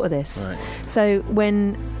never thought of this. Right. So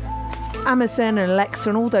when Amazon and Alexa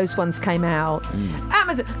and all those ones came out,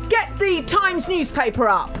 Amazon, get the Times newspaper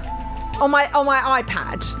up on my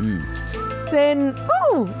iPad. Then,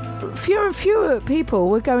 fewer and fewer people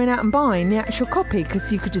were going out and buying the actual copy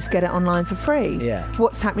because you could just get it online for free. Yeah.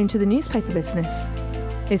 What's happening to the newspaper business?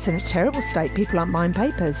 It's in a terrible state. People aren't buying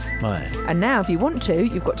papers. Right. And now, if you want to,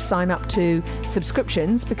 you've got to sign up to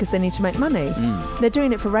subscriptions because they need to make money. They're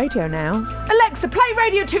doing it for radio now. Alexa, play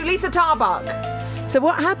Radio 2, Lisa Tarbuck. So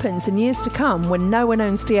what happens in years to come when no one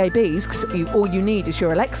owns DABs, because all you need is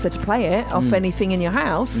your Alexa to play it off anything in your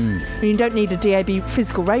house, and you don't need a DAB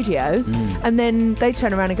physical radio, and then they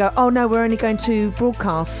turn around and go, oh no, we're only going to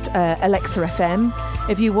broadcast Alexa FM.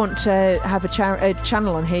 If you want to have a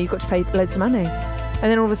channel on here, you've got to pay loads of money. And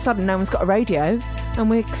then all of a sudden, no one's got a radio, and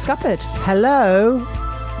we're scuppered. Hello?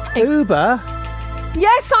 Uber?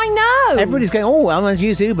 Yes, I know. Everybody's going, I'm going to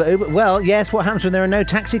use Uber. Well, yes, what happens when there are no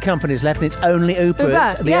taxi companies left and it's only Uber?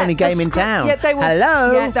 It's the only game in town. Yeah, they will,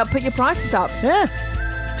 Hello? Yeah, they'll put your prices up. Yeah.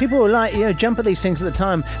 People will jump at these things at the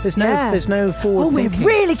time. There's no forward thinking. We're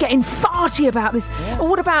really getting farty about this. Yeah.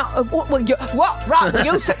 What about what about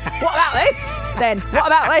this then? What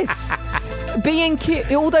about this? B&Q,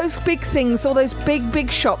 all those big things, all those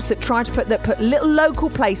big shops that put little local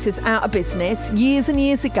places out of business years and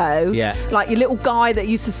years ago. Yeah. Like your little guy that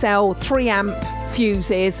used to sell 3-amp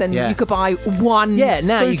fuses and you could buy one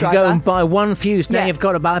now you can go and buy one fuse. Now Yeah. you've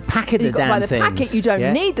got to buy a packet of damn You've got to buy the things. packet. You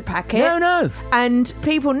don't need the packet. No. And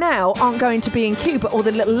people now aren't going to B&Q, but all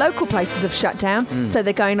the little local places have shut down, so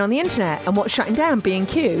they're going on the internet. And what's shutting down?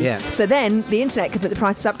 B&Q. Yeah. So then the internet can put the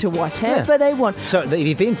prices up to whatever they want. So the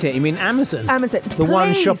internet, you mean Amazon? Amazon. The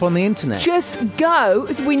one Please, shop on the internet. Just go.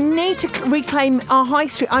 We need to reclaim our high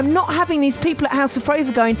street. I'm not having these people at House of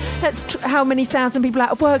Fraser going, that's how many thousand people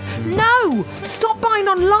out of work. No! Stop buying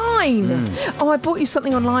online. Oh, I bought you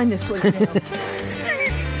something online this week.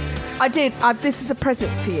 I did. This is a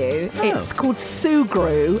present to you. Oh. It's called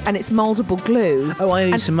Sugru, and it's mouldable glue. Oh, I owe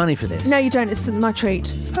you some money for this. No, you don't. It's my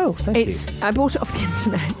treat. Oh, thank you. I bought it off the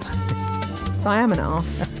internet. So I am an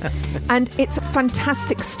arse. And it's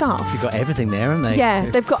fantastic stuff. You've got everything there, haven't they? Yeah,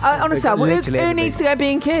 they've got. Honestly, They've got who literally needs to go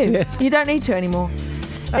B&Q? Yeah. You don't need to anymore.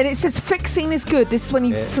 And it says fixing is good. This is when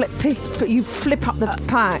you flip up the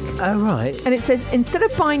pack. Oh, right. And it says, instead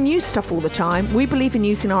of buying new stuff all the time, we believe in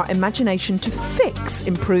using our imagination to fix,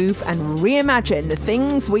 improve and reimagine the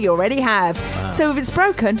things we already have. Wow. So if it's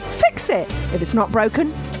broken, fix it. If it's not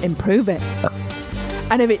broken, improve it.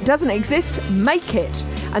 And if it doesn't exist, make it.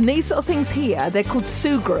 And these sort of things here, they're called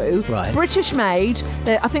Sugru. Right. British made.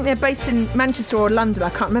 I think they're based in Manchester or London. I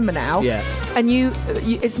can't remember now. Yeah. And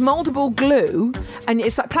it's mouldable glue, and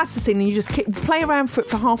it's like plasticine, and you just play around for it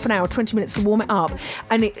for half an hour, 20 minutes to warm it up,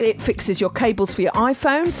 and it fixes your cables for your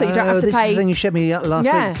iPhone, so you don't have to this pay. is the thing you showed me last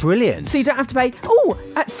week. Brilliant. So you don't have to pay. Oh,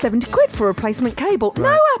 that's 70 quid for a replacement cable.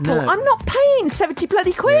 Right. No, Apple, No. I'm not paying 70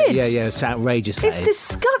 bloody quid. Yeah, it's outrageous. that It's is.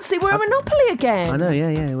 disgusting. We're a monopoly again. I know,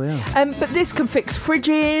 yeah, we are. But this can fix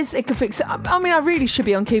fridges. It can fix. I mean, I really should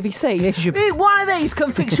be on QVC. One of these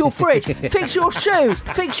can fix your fridge, fix your shoe,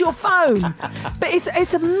 fix your phone. But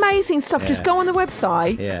it's amazing stuff. Just go on the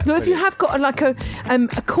website. Yeah, If you have got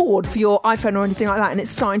a cord for your iPhone or anything like that, and it's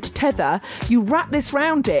starting to tether, you wrap this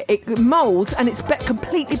round it. It moulds and it's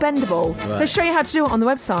completely bendable. Right. They show you how to do it on the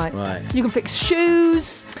website. Right. You can fix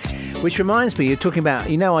shoes. Which reminds me, you're talking about,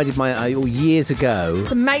 I did years ago.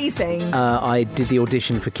 It's amazing. I did the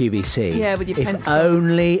audition for QVC. Yeah, with your if pencil.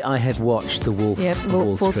 only I had watched The Wolf of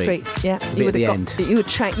Wall Street. Yeah, The bit at the end. You would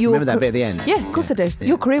change. Remember that bit at the end? Yeah, of course I do.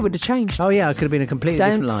 Your career would have changed. Oh, yeah, I could have been a completely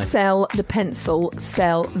different Don't life. sell the pencil,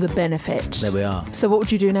 sell the benefit. There we are. So what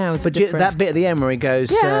would you do now? But that bit at the end where he goes,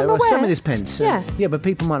 Yeah, I'm well, sell me aware. this pence. Yeah. But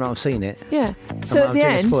people might not have seen it. Yeah. So I'm at the doing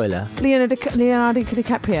a end, spoiler. Leonardo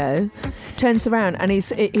DiCaprio turns around and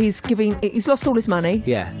he's lost all his money.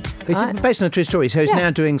 Yeah. It's Right. based on a true story, so he's Yeah.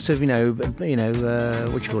 now doing sort of, what do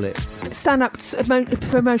you call it? Stand-up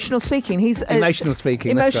promotional speaking. He's Emotional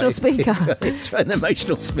speaking. that's Emotional right. speaker. It's an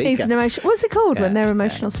emotional speaker. He's an emotion. What's it called when Yeah, they're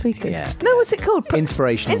emotional speakers? yeah. No, what's it called?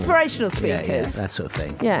 Inspirational. Inspirational Yeah, speakers. that sort of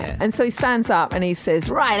thing. Yeah. And so he stands up and he says,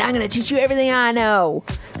 right, I'm going to teach you everything I know.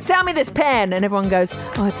 Sell me this pen. And everyone goes,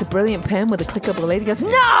 oh, it's a brilliant pen with a click of the lid. He goes,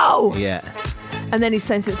 no! Yeah. And then he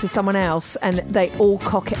sends it to someone else and they all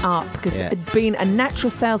cock it up because being a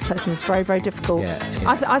natural salesperson is very, very difficult.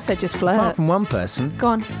 I said just flirt. Apart from one person. Go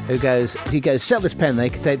on. He goes, sell this pen. They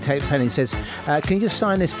take the pen and he says, can you just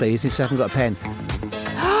sign this, please? He says, I haven't got a pen.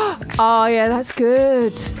 Oh, yeah, that's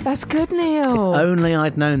good. That's good, Neil. If only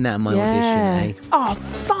I'd known that in my audition, eh? Oh,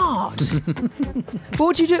 fart.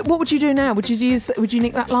 What would you do now? Would you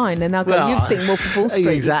nick that line and they'll go, you've seen Wolf of Wall Street.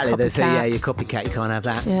 Exactly. They say, copycat." you're copycat. You can't have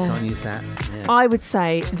that. Yeah. You can't use that. Yeah. I would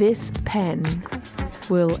say this pen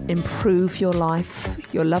will improve your life,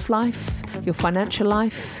 your love life, your financial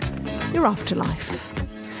life, your afterlife.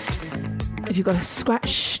 If you've got a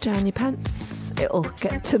scratch down your pants, it'll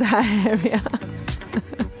get to that area.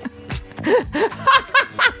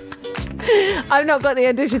 I've not got the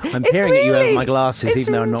audition. I'm peering at you over my glasses,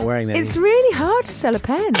 even though I'm not wearing them. It's really hard to sell a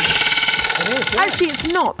pen. Actually, it's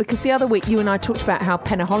not, because the other week you and I talked about how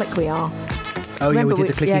penaholic we are. Oh, yeah, we Remember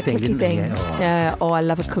did the clicky thing, clicky didn't we? thing. Yeah. Yeah, I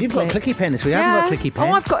love a click. You've got a clicky pen this week. I haven't got a clicky pen.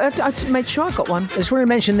 Oh, I've got. I made sure I got one. I just want to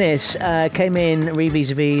mention this. Came in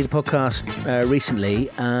vis-a-vis the podcast recently.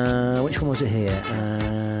 Which one was it here?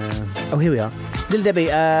 Here we are. Little Debbie,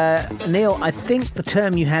 Neil, I think the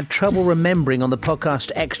term you had trouble remembering on the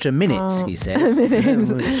podcast extra minutes, he says.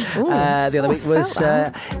 The other week was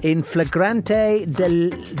in flagrante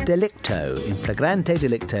delicto. In flagrante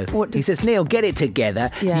delicto. He says, Neil, get it together.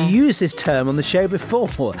 Yeah. You used this term on the show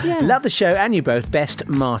before. Yeah. Love the show and you both. Best,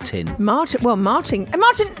 Martin. Martin,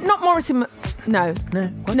 not Morrison. No,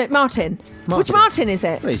 Martin. Which Martin is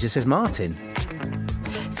it? Well, he just says Martin.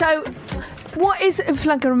 So, what is in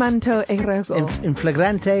flagramento ergo? In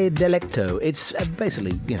flagrante delicto. It's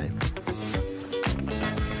basically,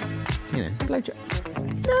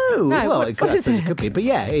 No, well, it could be, but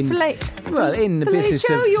yeah, in the business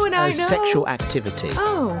of sexual activity.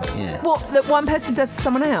 Oh, yeah. What? That one person does to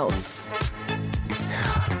someone else?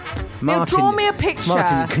 Martin, draw me a picture.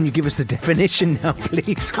 Martin, can you give us the definition now,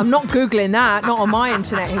 please? I'm not Googling that, not on my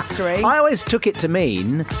internet history. I always took it to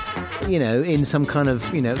mean, in some kind of,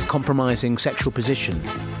 compromising sexual position.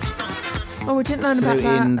 Oh, we didn't learn about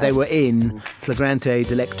that. They were in flagrante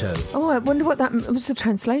delicto. Oh, I wonder what that was the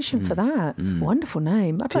translation for that. It's a wonderful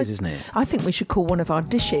name. It is, isn't it? I think we should call one of our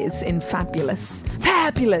dishes in Fabulous.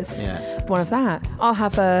 Fabulous! Yeah. One of that. I'll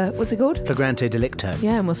have what's it called? Flagrante delicto.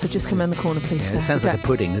 Yeah, and we'll say, just come around the corner, please. Yeah, it sounds like a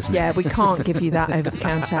pudding, doesn't it? Yeah, we can't give you that over the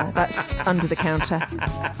counter. That's under the counter.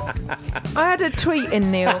 I had a tweet in,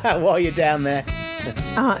 Neil. While you're down there.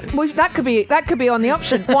 Well, that could be on the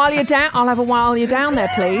option. While you're down, I'll have a while you're down there,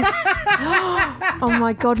 please. Oh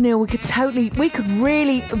my God, Neil, we could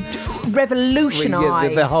really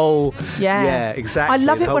revolutionise the whole. Yeah, exactly. I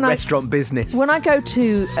love the it whole when restaurant business. When I go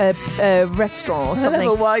to a restaurant or something.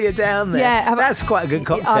 Have a while you're down there. Yeah, that's quite a good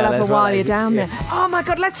cocktail. I'll have a while you're down there. Oh my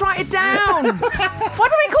God, let's write it down. Why do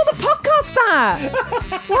we call the podcast that?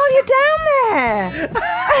 While you're down there.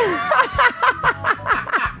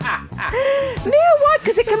 Neil, why?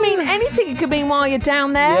 Because it can mean anything. It could mean while you're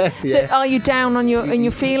down there. Yeah. Are you down on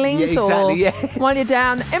your feelings? Yeah, exactly, or yeah. while you're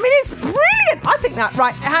down? I mean, it's brilliant. I think that,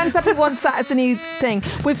 right, hands up who wants that as a new thing.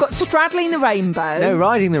 We've got straddling the rainbow. No,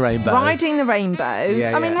 riding the rainbow. Riding the rainbow.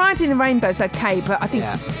 Yeah, I mean, riding the rainbow's okay, but I think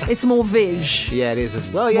it's more vish. Yeah, it is as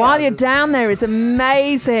well. Yeah. While you're down there is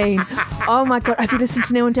amazing. Oh my God, have you listened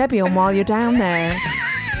to Neil and Debbie on While You're Down There?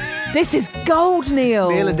 This is gold, Neil.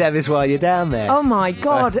 Neil and Debbie's While You're Down There. Oh my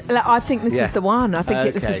God, I think this is the one. I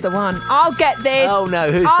think this is the one. I'll get this. Oh no,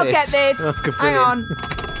 who's I'll this? get this. Oh, hang on.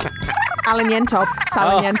 Alan Yentop.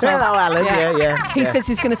 Alan Yentop. Hello, Alan. Yeah. He says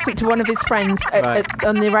he's going to speak to one of his friends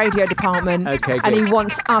on the radio department. Okay, good. And he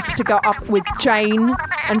wants us to go up with Jane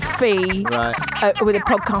and Fee with a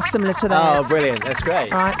podcast similar to theirs. Oh, brilliant. That's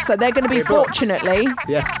great. Right, so they're going to be, fortunately...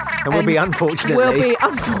 Yeah, and we'll be unfortunately... We'll be,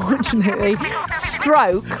 unfortunately,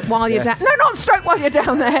 stroke while you're down... No, not stroke while you're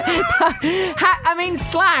down there.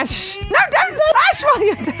 Slash. No, don't slash while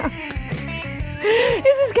you're down.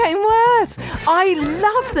 This is getting worse. I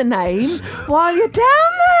love the name While You're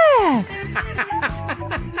Down There.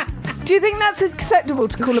 Do you think that's acceptable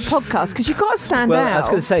to call a podcast? Because you've got to stand out. Well, I was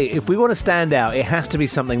going to say, if we want to stand out, it has to be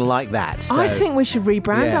something like that. So. I think we should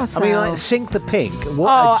rebrand ourselves. I mean, like Sink the Pink.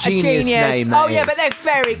 What a genius name that is. Yeah, but they're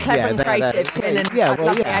very clever and creative.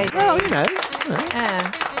 Well, you know.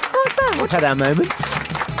 Yeah. What's that? We've had our moments.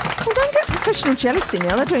 Well, don't get professional jealousy,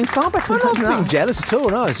 Neil. They're doing far better than I'm not being jealous at all.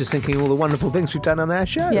 No, I was just thinking all the wonderful things we've done on our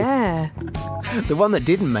show. Yeah. The one that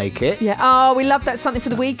didn't make it. Yeah. Oh, we love that Something for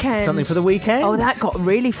the Weekend. Something for the Weekend? Oh, that got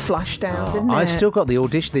really flushed out, didn't it? I've still got the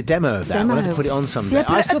audition, the demo of that. We'll have to put it on someday. Yeah,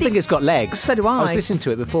 I still think it's got legs. So do I. I was listening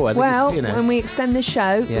to it before. I think well, it's, when we extend this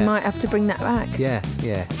show, we might have to bring that back. Yeah.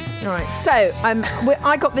 All right. So,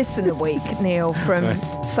 I got this in the week, Neil, from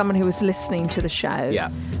someone who was listening to the show.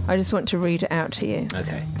 Yeah. I just want to read it out to you.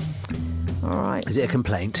 Okay. All right. Is it a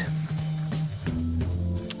complaint?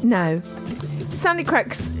 No. Sandy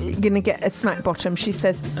Crack's going to get a smack bottom. She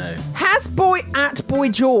says, has Boy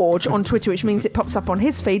George on Twitter, which means it pops up on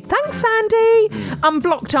his feed. Thanks, Sandy.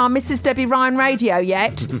 Unblocked our Mrs. Debbie Ryan radio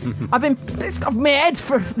yet. I've been pissed off my head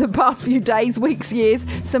for the past few days, weeks, years,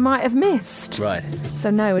 so might have missed. Right. So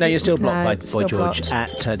no. No, you're still blocked by Boy George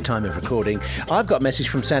blocked. at time of recording. I've got a message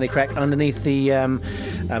from Sandy Crack underneath the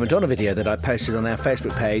Madonna video that I posted on our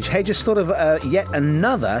Facebook page. Hey, just thought of yet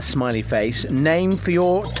another smiley face name for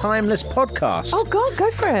your timeless podcast. Oh, God, go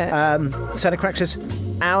for it. Sandy Crack says,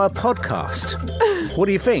 our podcast. What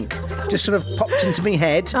do you think? Just sort of popped into me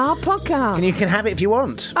head. Our podcast. And you can have it if you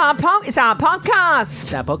want. It's our podcast. It's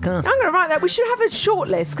our podcast. I'm going to write that. We should have a short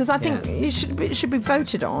list because I think it should be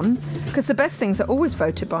voted on because the best things are always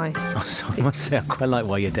voted by. Oh, sorry, I must say I quite like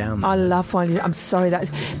While You're Down There. I love While You're Down. I'm sorry,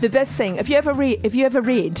 that's the best thing. Have you ever read?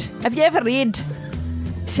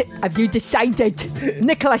 Have you decided,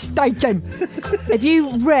 Nicola Sturgeon? Have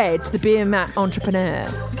you read The Beer Mat Entrepreneur?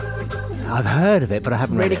 I've heard of it, but I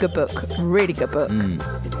haven't read it. Really good book.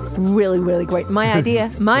 Really, really great. My idea.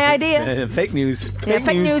 Fake news. Fake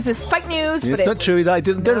news is fake news. It's not true. I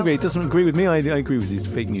don't agree. It doesn't agree with me. I agree with you. It's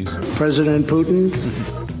fake news. President Putin.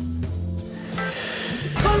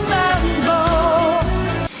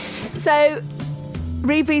 So,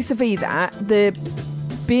 vis-a-vis that, the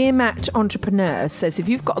Beer Mat Entrepreneur says if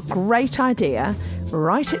you've got a great idea,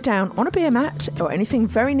 write it down on a beer mat or anything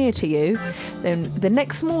very near to you. Then the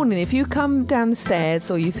next morning, if you come down the stairs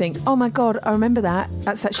or you think, oh my God, I remember that,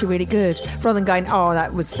 that's actually really good, rather than going, oh,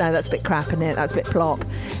 that's a bit crap, isn't it? That's a bit plop.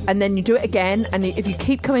 And then you do it again, and if you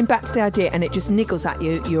keep coming back to the idea and it just niggles at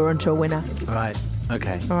you, you're onto a winner. Right.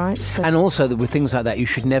 Okay. All right. So and also, with things like that, you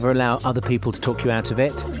should never allow other people to talk you out of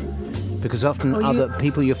it. Because often other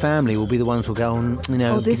people, your family, will be the ones who will go on,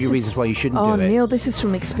 give you reasons why you shouldn't do it. Oh, Neil, this is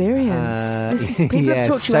from experience. People have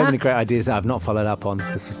talked you so out. many great ideas that I've not followed up on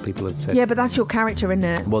because people have said. Yeah, but that's your character, isn't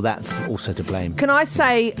it? Well, that's also to blame. Can I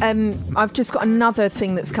say, I've just got another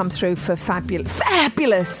thing that's come through for Fabulous,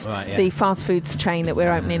 right, yeah. the fast foods chain that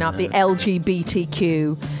we're opening up, the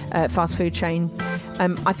LGBTQ fast food chain.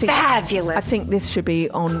 I think Fabulous. I think this should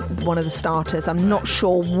be on one of the starters. I'm not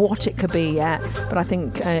sure what it could be yet, but I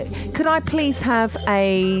think could I please have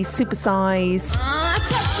a supersize?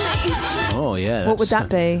 Oh yeah. What would that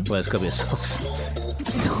be? Well, it's got to be a sausage.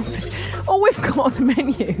 Sausage. Oh, we've got on the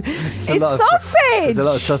menu. It's There's sausage. a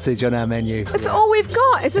lot of sausage on our menu. That's all we've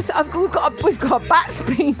got. It's just, we've got a bat's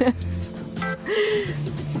penis.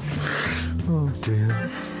 Oh dear.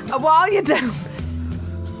 While you're down.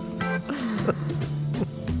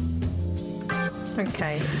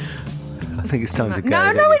 Okay. I think it's time to go.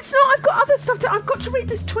 No, it's not. I've got other stuff I've got to read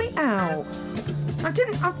this tweet out. I've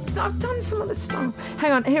done some other stuff.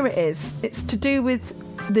 Hang on, here it is. It's to do with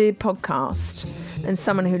the podcast and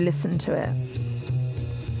someone who listened to it.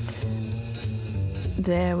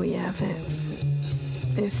 There we have it.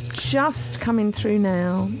 It's just coming through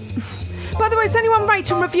now. By the way, does anyone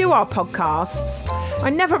rate and review our podcasts? I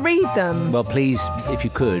never read them. Well, please, if you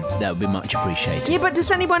could, that would be much appreciated. Yeah, but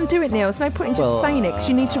does anyone do it, Neil? There's no point in just saying it because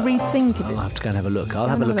you need to rethink of it. I'll have to go and have a look. I'll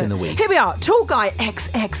have a look in the week. Here we are. Tall Guy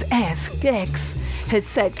XXX has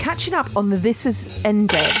said, catching up on the This Is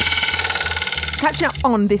NDebs. Catching up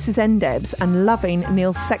on This Is NDebs and loving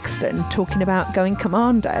Neil Sexton talking about going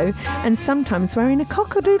commando and sometimes wearing a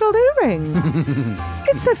cock-a-doodle-doo ring.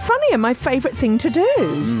 It's so funny and my favourite thing to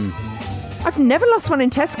do. I've never lost one in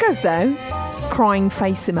Tesco's though. Crying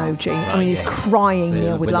face emoji. I mean, he's crying,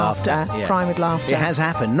 Neil, with laughter. Yeah. Crying with laughter. It has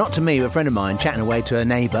happened. Not to me, but a friend of mine chatting away to a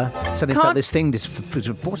neighbour. Suddenly felt this thing just,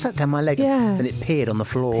 what's that down my leg? Yeah. And it peered on the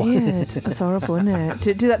floor. Weird. That's horrible, isn't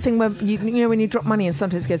it? Do that thing where, you know, when you drop money and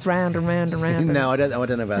sometimes it goes round and round and round. No, I don't know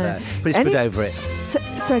about that. But it's put over it.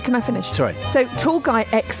 Sorry, can I finish? Sorry. So, Tall Guy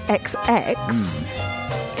XXX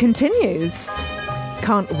continues.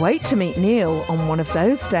 Can't wait to meet Neil on one of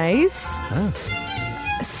those days. Oh.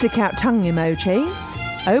 Stick out tongue emoji,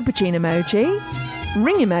 aubergine emoji,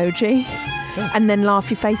 ring emoji, and then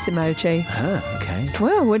laugh your face emoji. Oh, okay.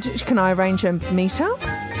 Well, can I arrange a meet-up?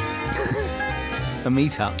 A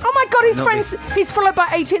meet-up? Oh my God, he's followed by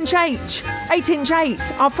 8-inch H. 8-inch 8,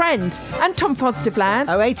 our friend. And Tom Positive Lad.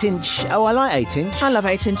 Oh, 8-inch. Oh, I like 8-inch. I love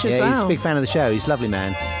 8-inch as well. Yeah, he's a big fan of the show. He's a lovely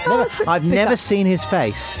man. Oh, I've never seen his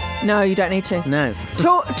face. No, you don't need to. No.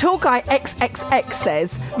 Tall Guy XXX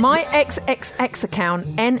says, my XXX account,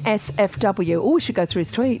 NSFW. Oh, we should go through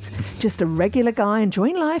his tweets. Just a regular guy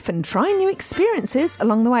enjoying life and trying new experiences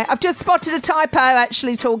along the way. I've just spotted a typo,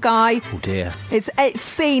 actually, Tall Guy. Oh, dear. It's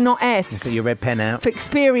C, not S. Put your red pen out. For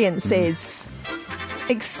experiences.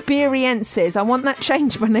 Experiences. I want that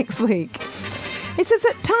changed by next week. It says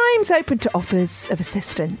at times open to offers of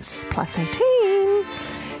assistance. Plus 18.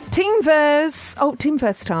 Team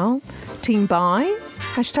Versatile. Team Buy.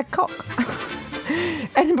 #cock.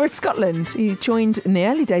 Edinburgh, Scotland. He joined in the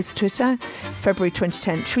early days of Twitter, February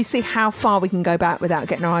 2010. Should we see how far we can go back without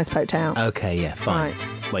getting our eyes poked out? Okay, yeah, fine.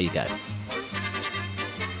 Right. Where you go.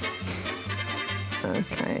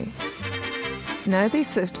 Okay. No,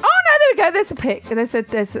 these are... Oh, no, there we go. There's a pic.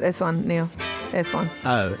 There's one, Neil. There's one.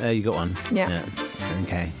 Oh, you got one? Yeah.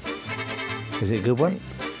 Okay. Is it a good one?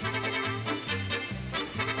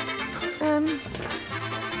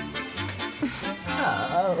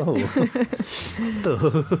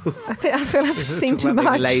 I feel I've seen too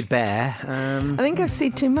much. Laid bare. I think I've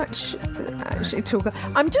seen too much. Actually, talk.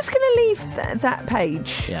 I'm just going to leave that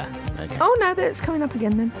page. Yeah. Okay. Oh no, that's coming up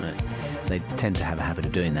again then. Right. They tend to have a habit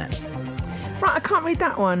of doing that. Right, I can't read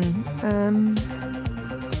that one.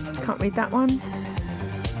 Can't read that one.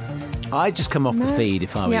 I'd just come off the feed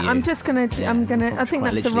if I were you. Yeah, I'm just gonna. I'm gonna. I think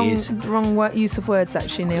that's the wrong use of words,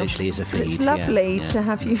 actually, Neil. Literally is a feed. It's lovely to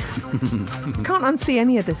have you. Can't unsee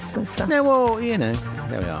any of this stuff. No, well,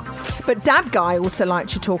 there we are. But Dab Guy also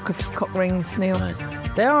likes to talk of cock rings, Neil. Right.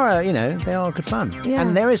 They are, they are good fun. Yeah.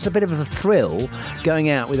 And there is a bit of a thrill going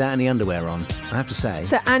out without any underwear on, I have to say.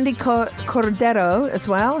 So Andy Cordero as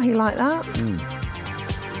well, he liked that.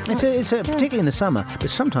 It's particularly in the summer, but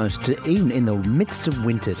sometimes even in the midst of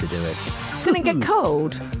winter to do it. Didn't it get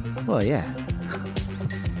cold? Well, yeah.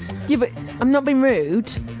 Yeah, but I'm not being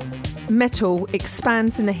rude. Metal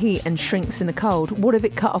expands in the heat and shrinks in the cold. What if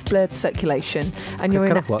it cut off blood circulation and you're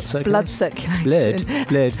in blood circulation? Blood.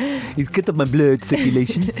 He's cut off my blood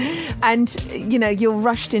circulation. And you're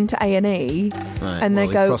rushed into A&E, and they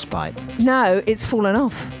go frostbite. No, it's fallen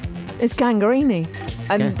off. It's gangrene.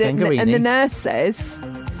 And the nurse says.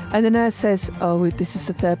 And the nurse says, oh, this is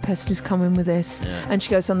the third person who's come in with this. Yeah. And she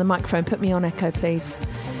goes on the microphone, put me on echo, please.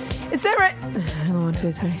 Is there a... 1,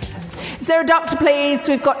 2, 3. Is there a doctor, please?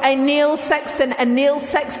 We've got a Neil Sexton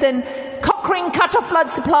cock ring cut-off blood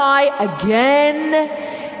supply again.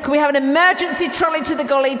 Can we have an emergency trolley to the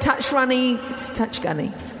golly, touch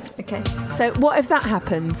gunny? Okay. So what if that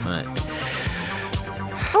happens? Right.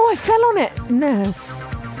 Oh, I fell on it, nurse.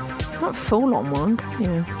 Not fall on one, can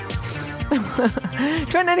you? Do you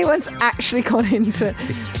reckon anyone's actually gone into it?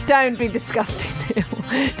 Don't be disgusting, Neil.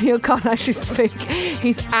 Neil can't actually speak.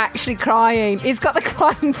 He's actually crying. He's got the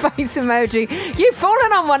crying face emoji. You've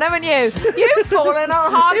fallen on one, haven't you? You've fallen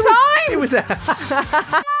on hard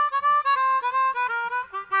times.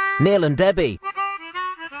 Neil and Debbie.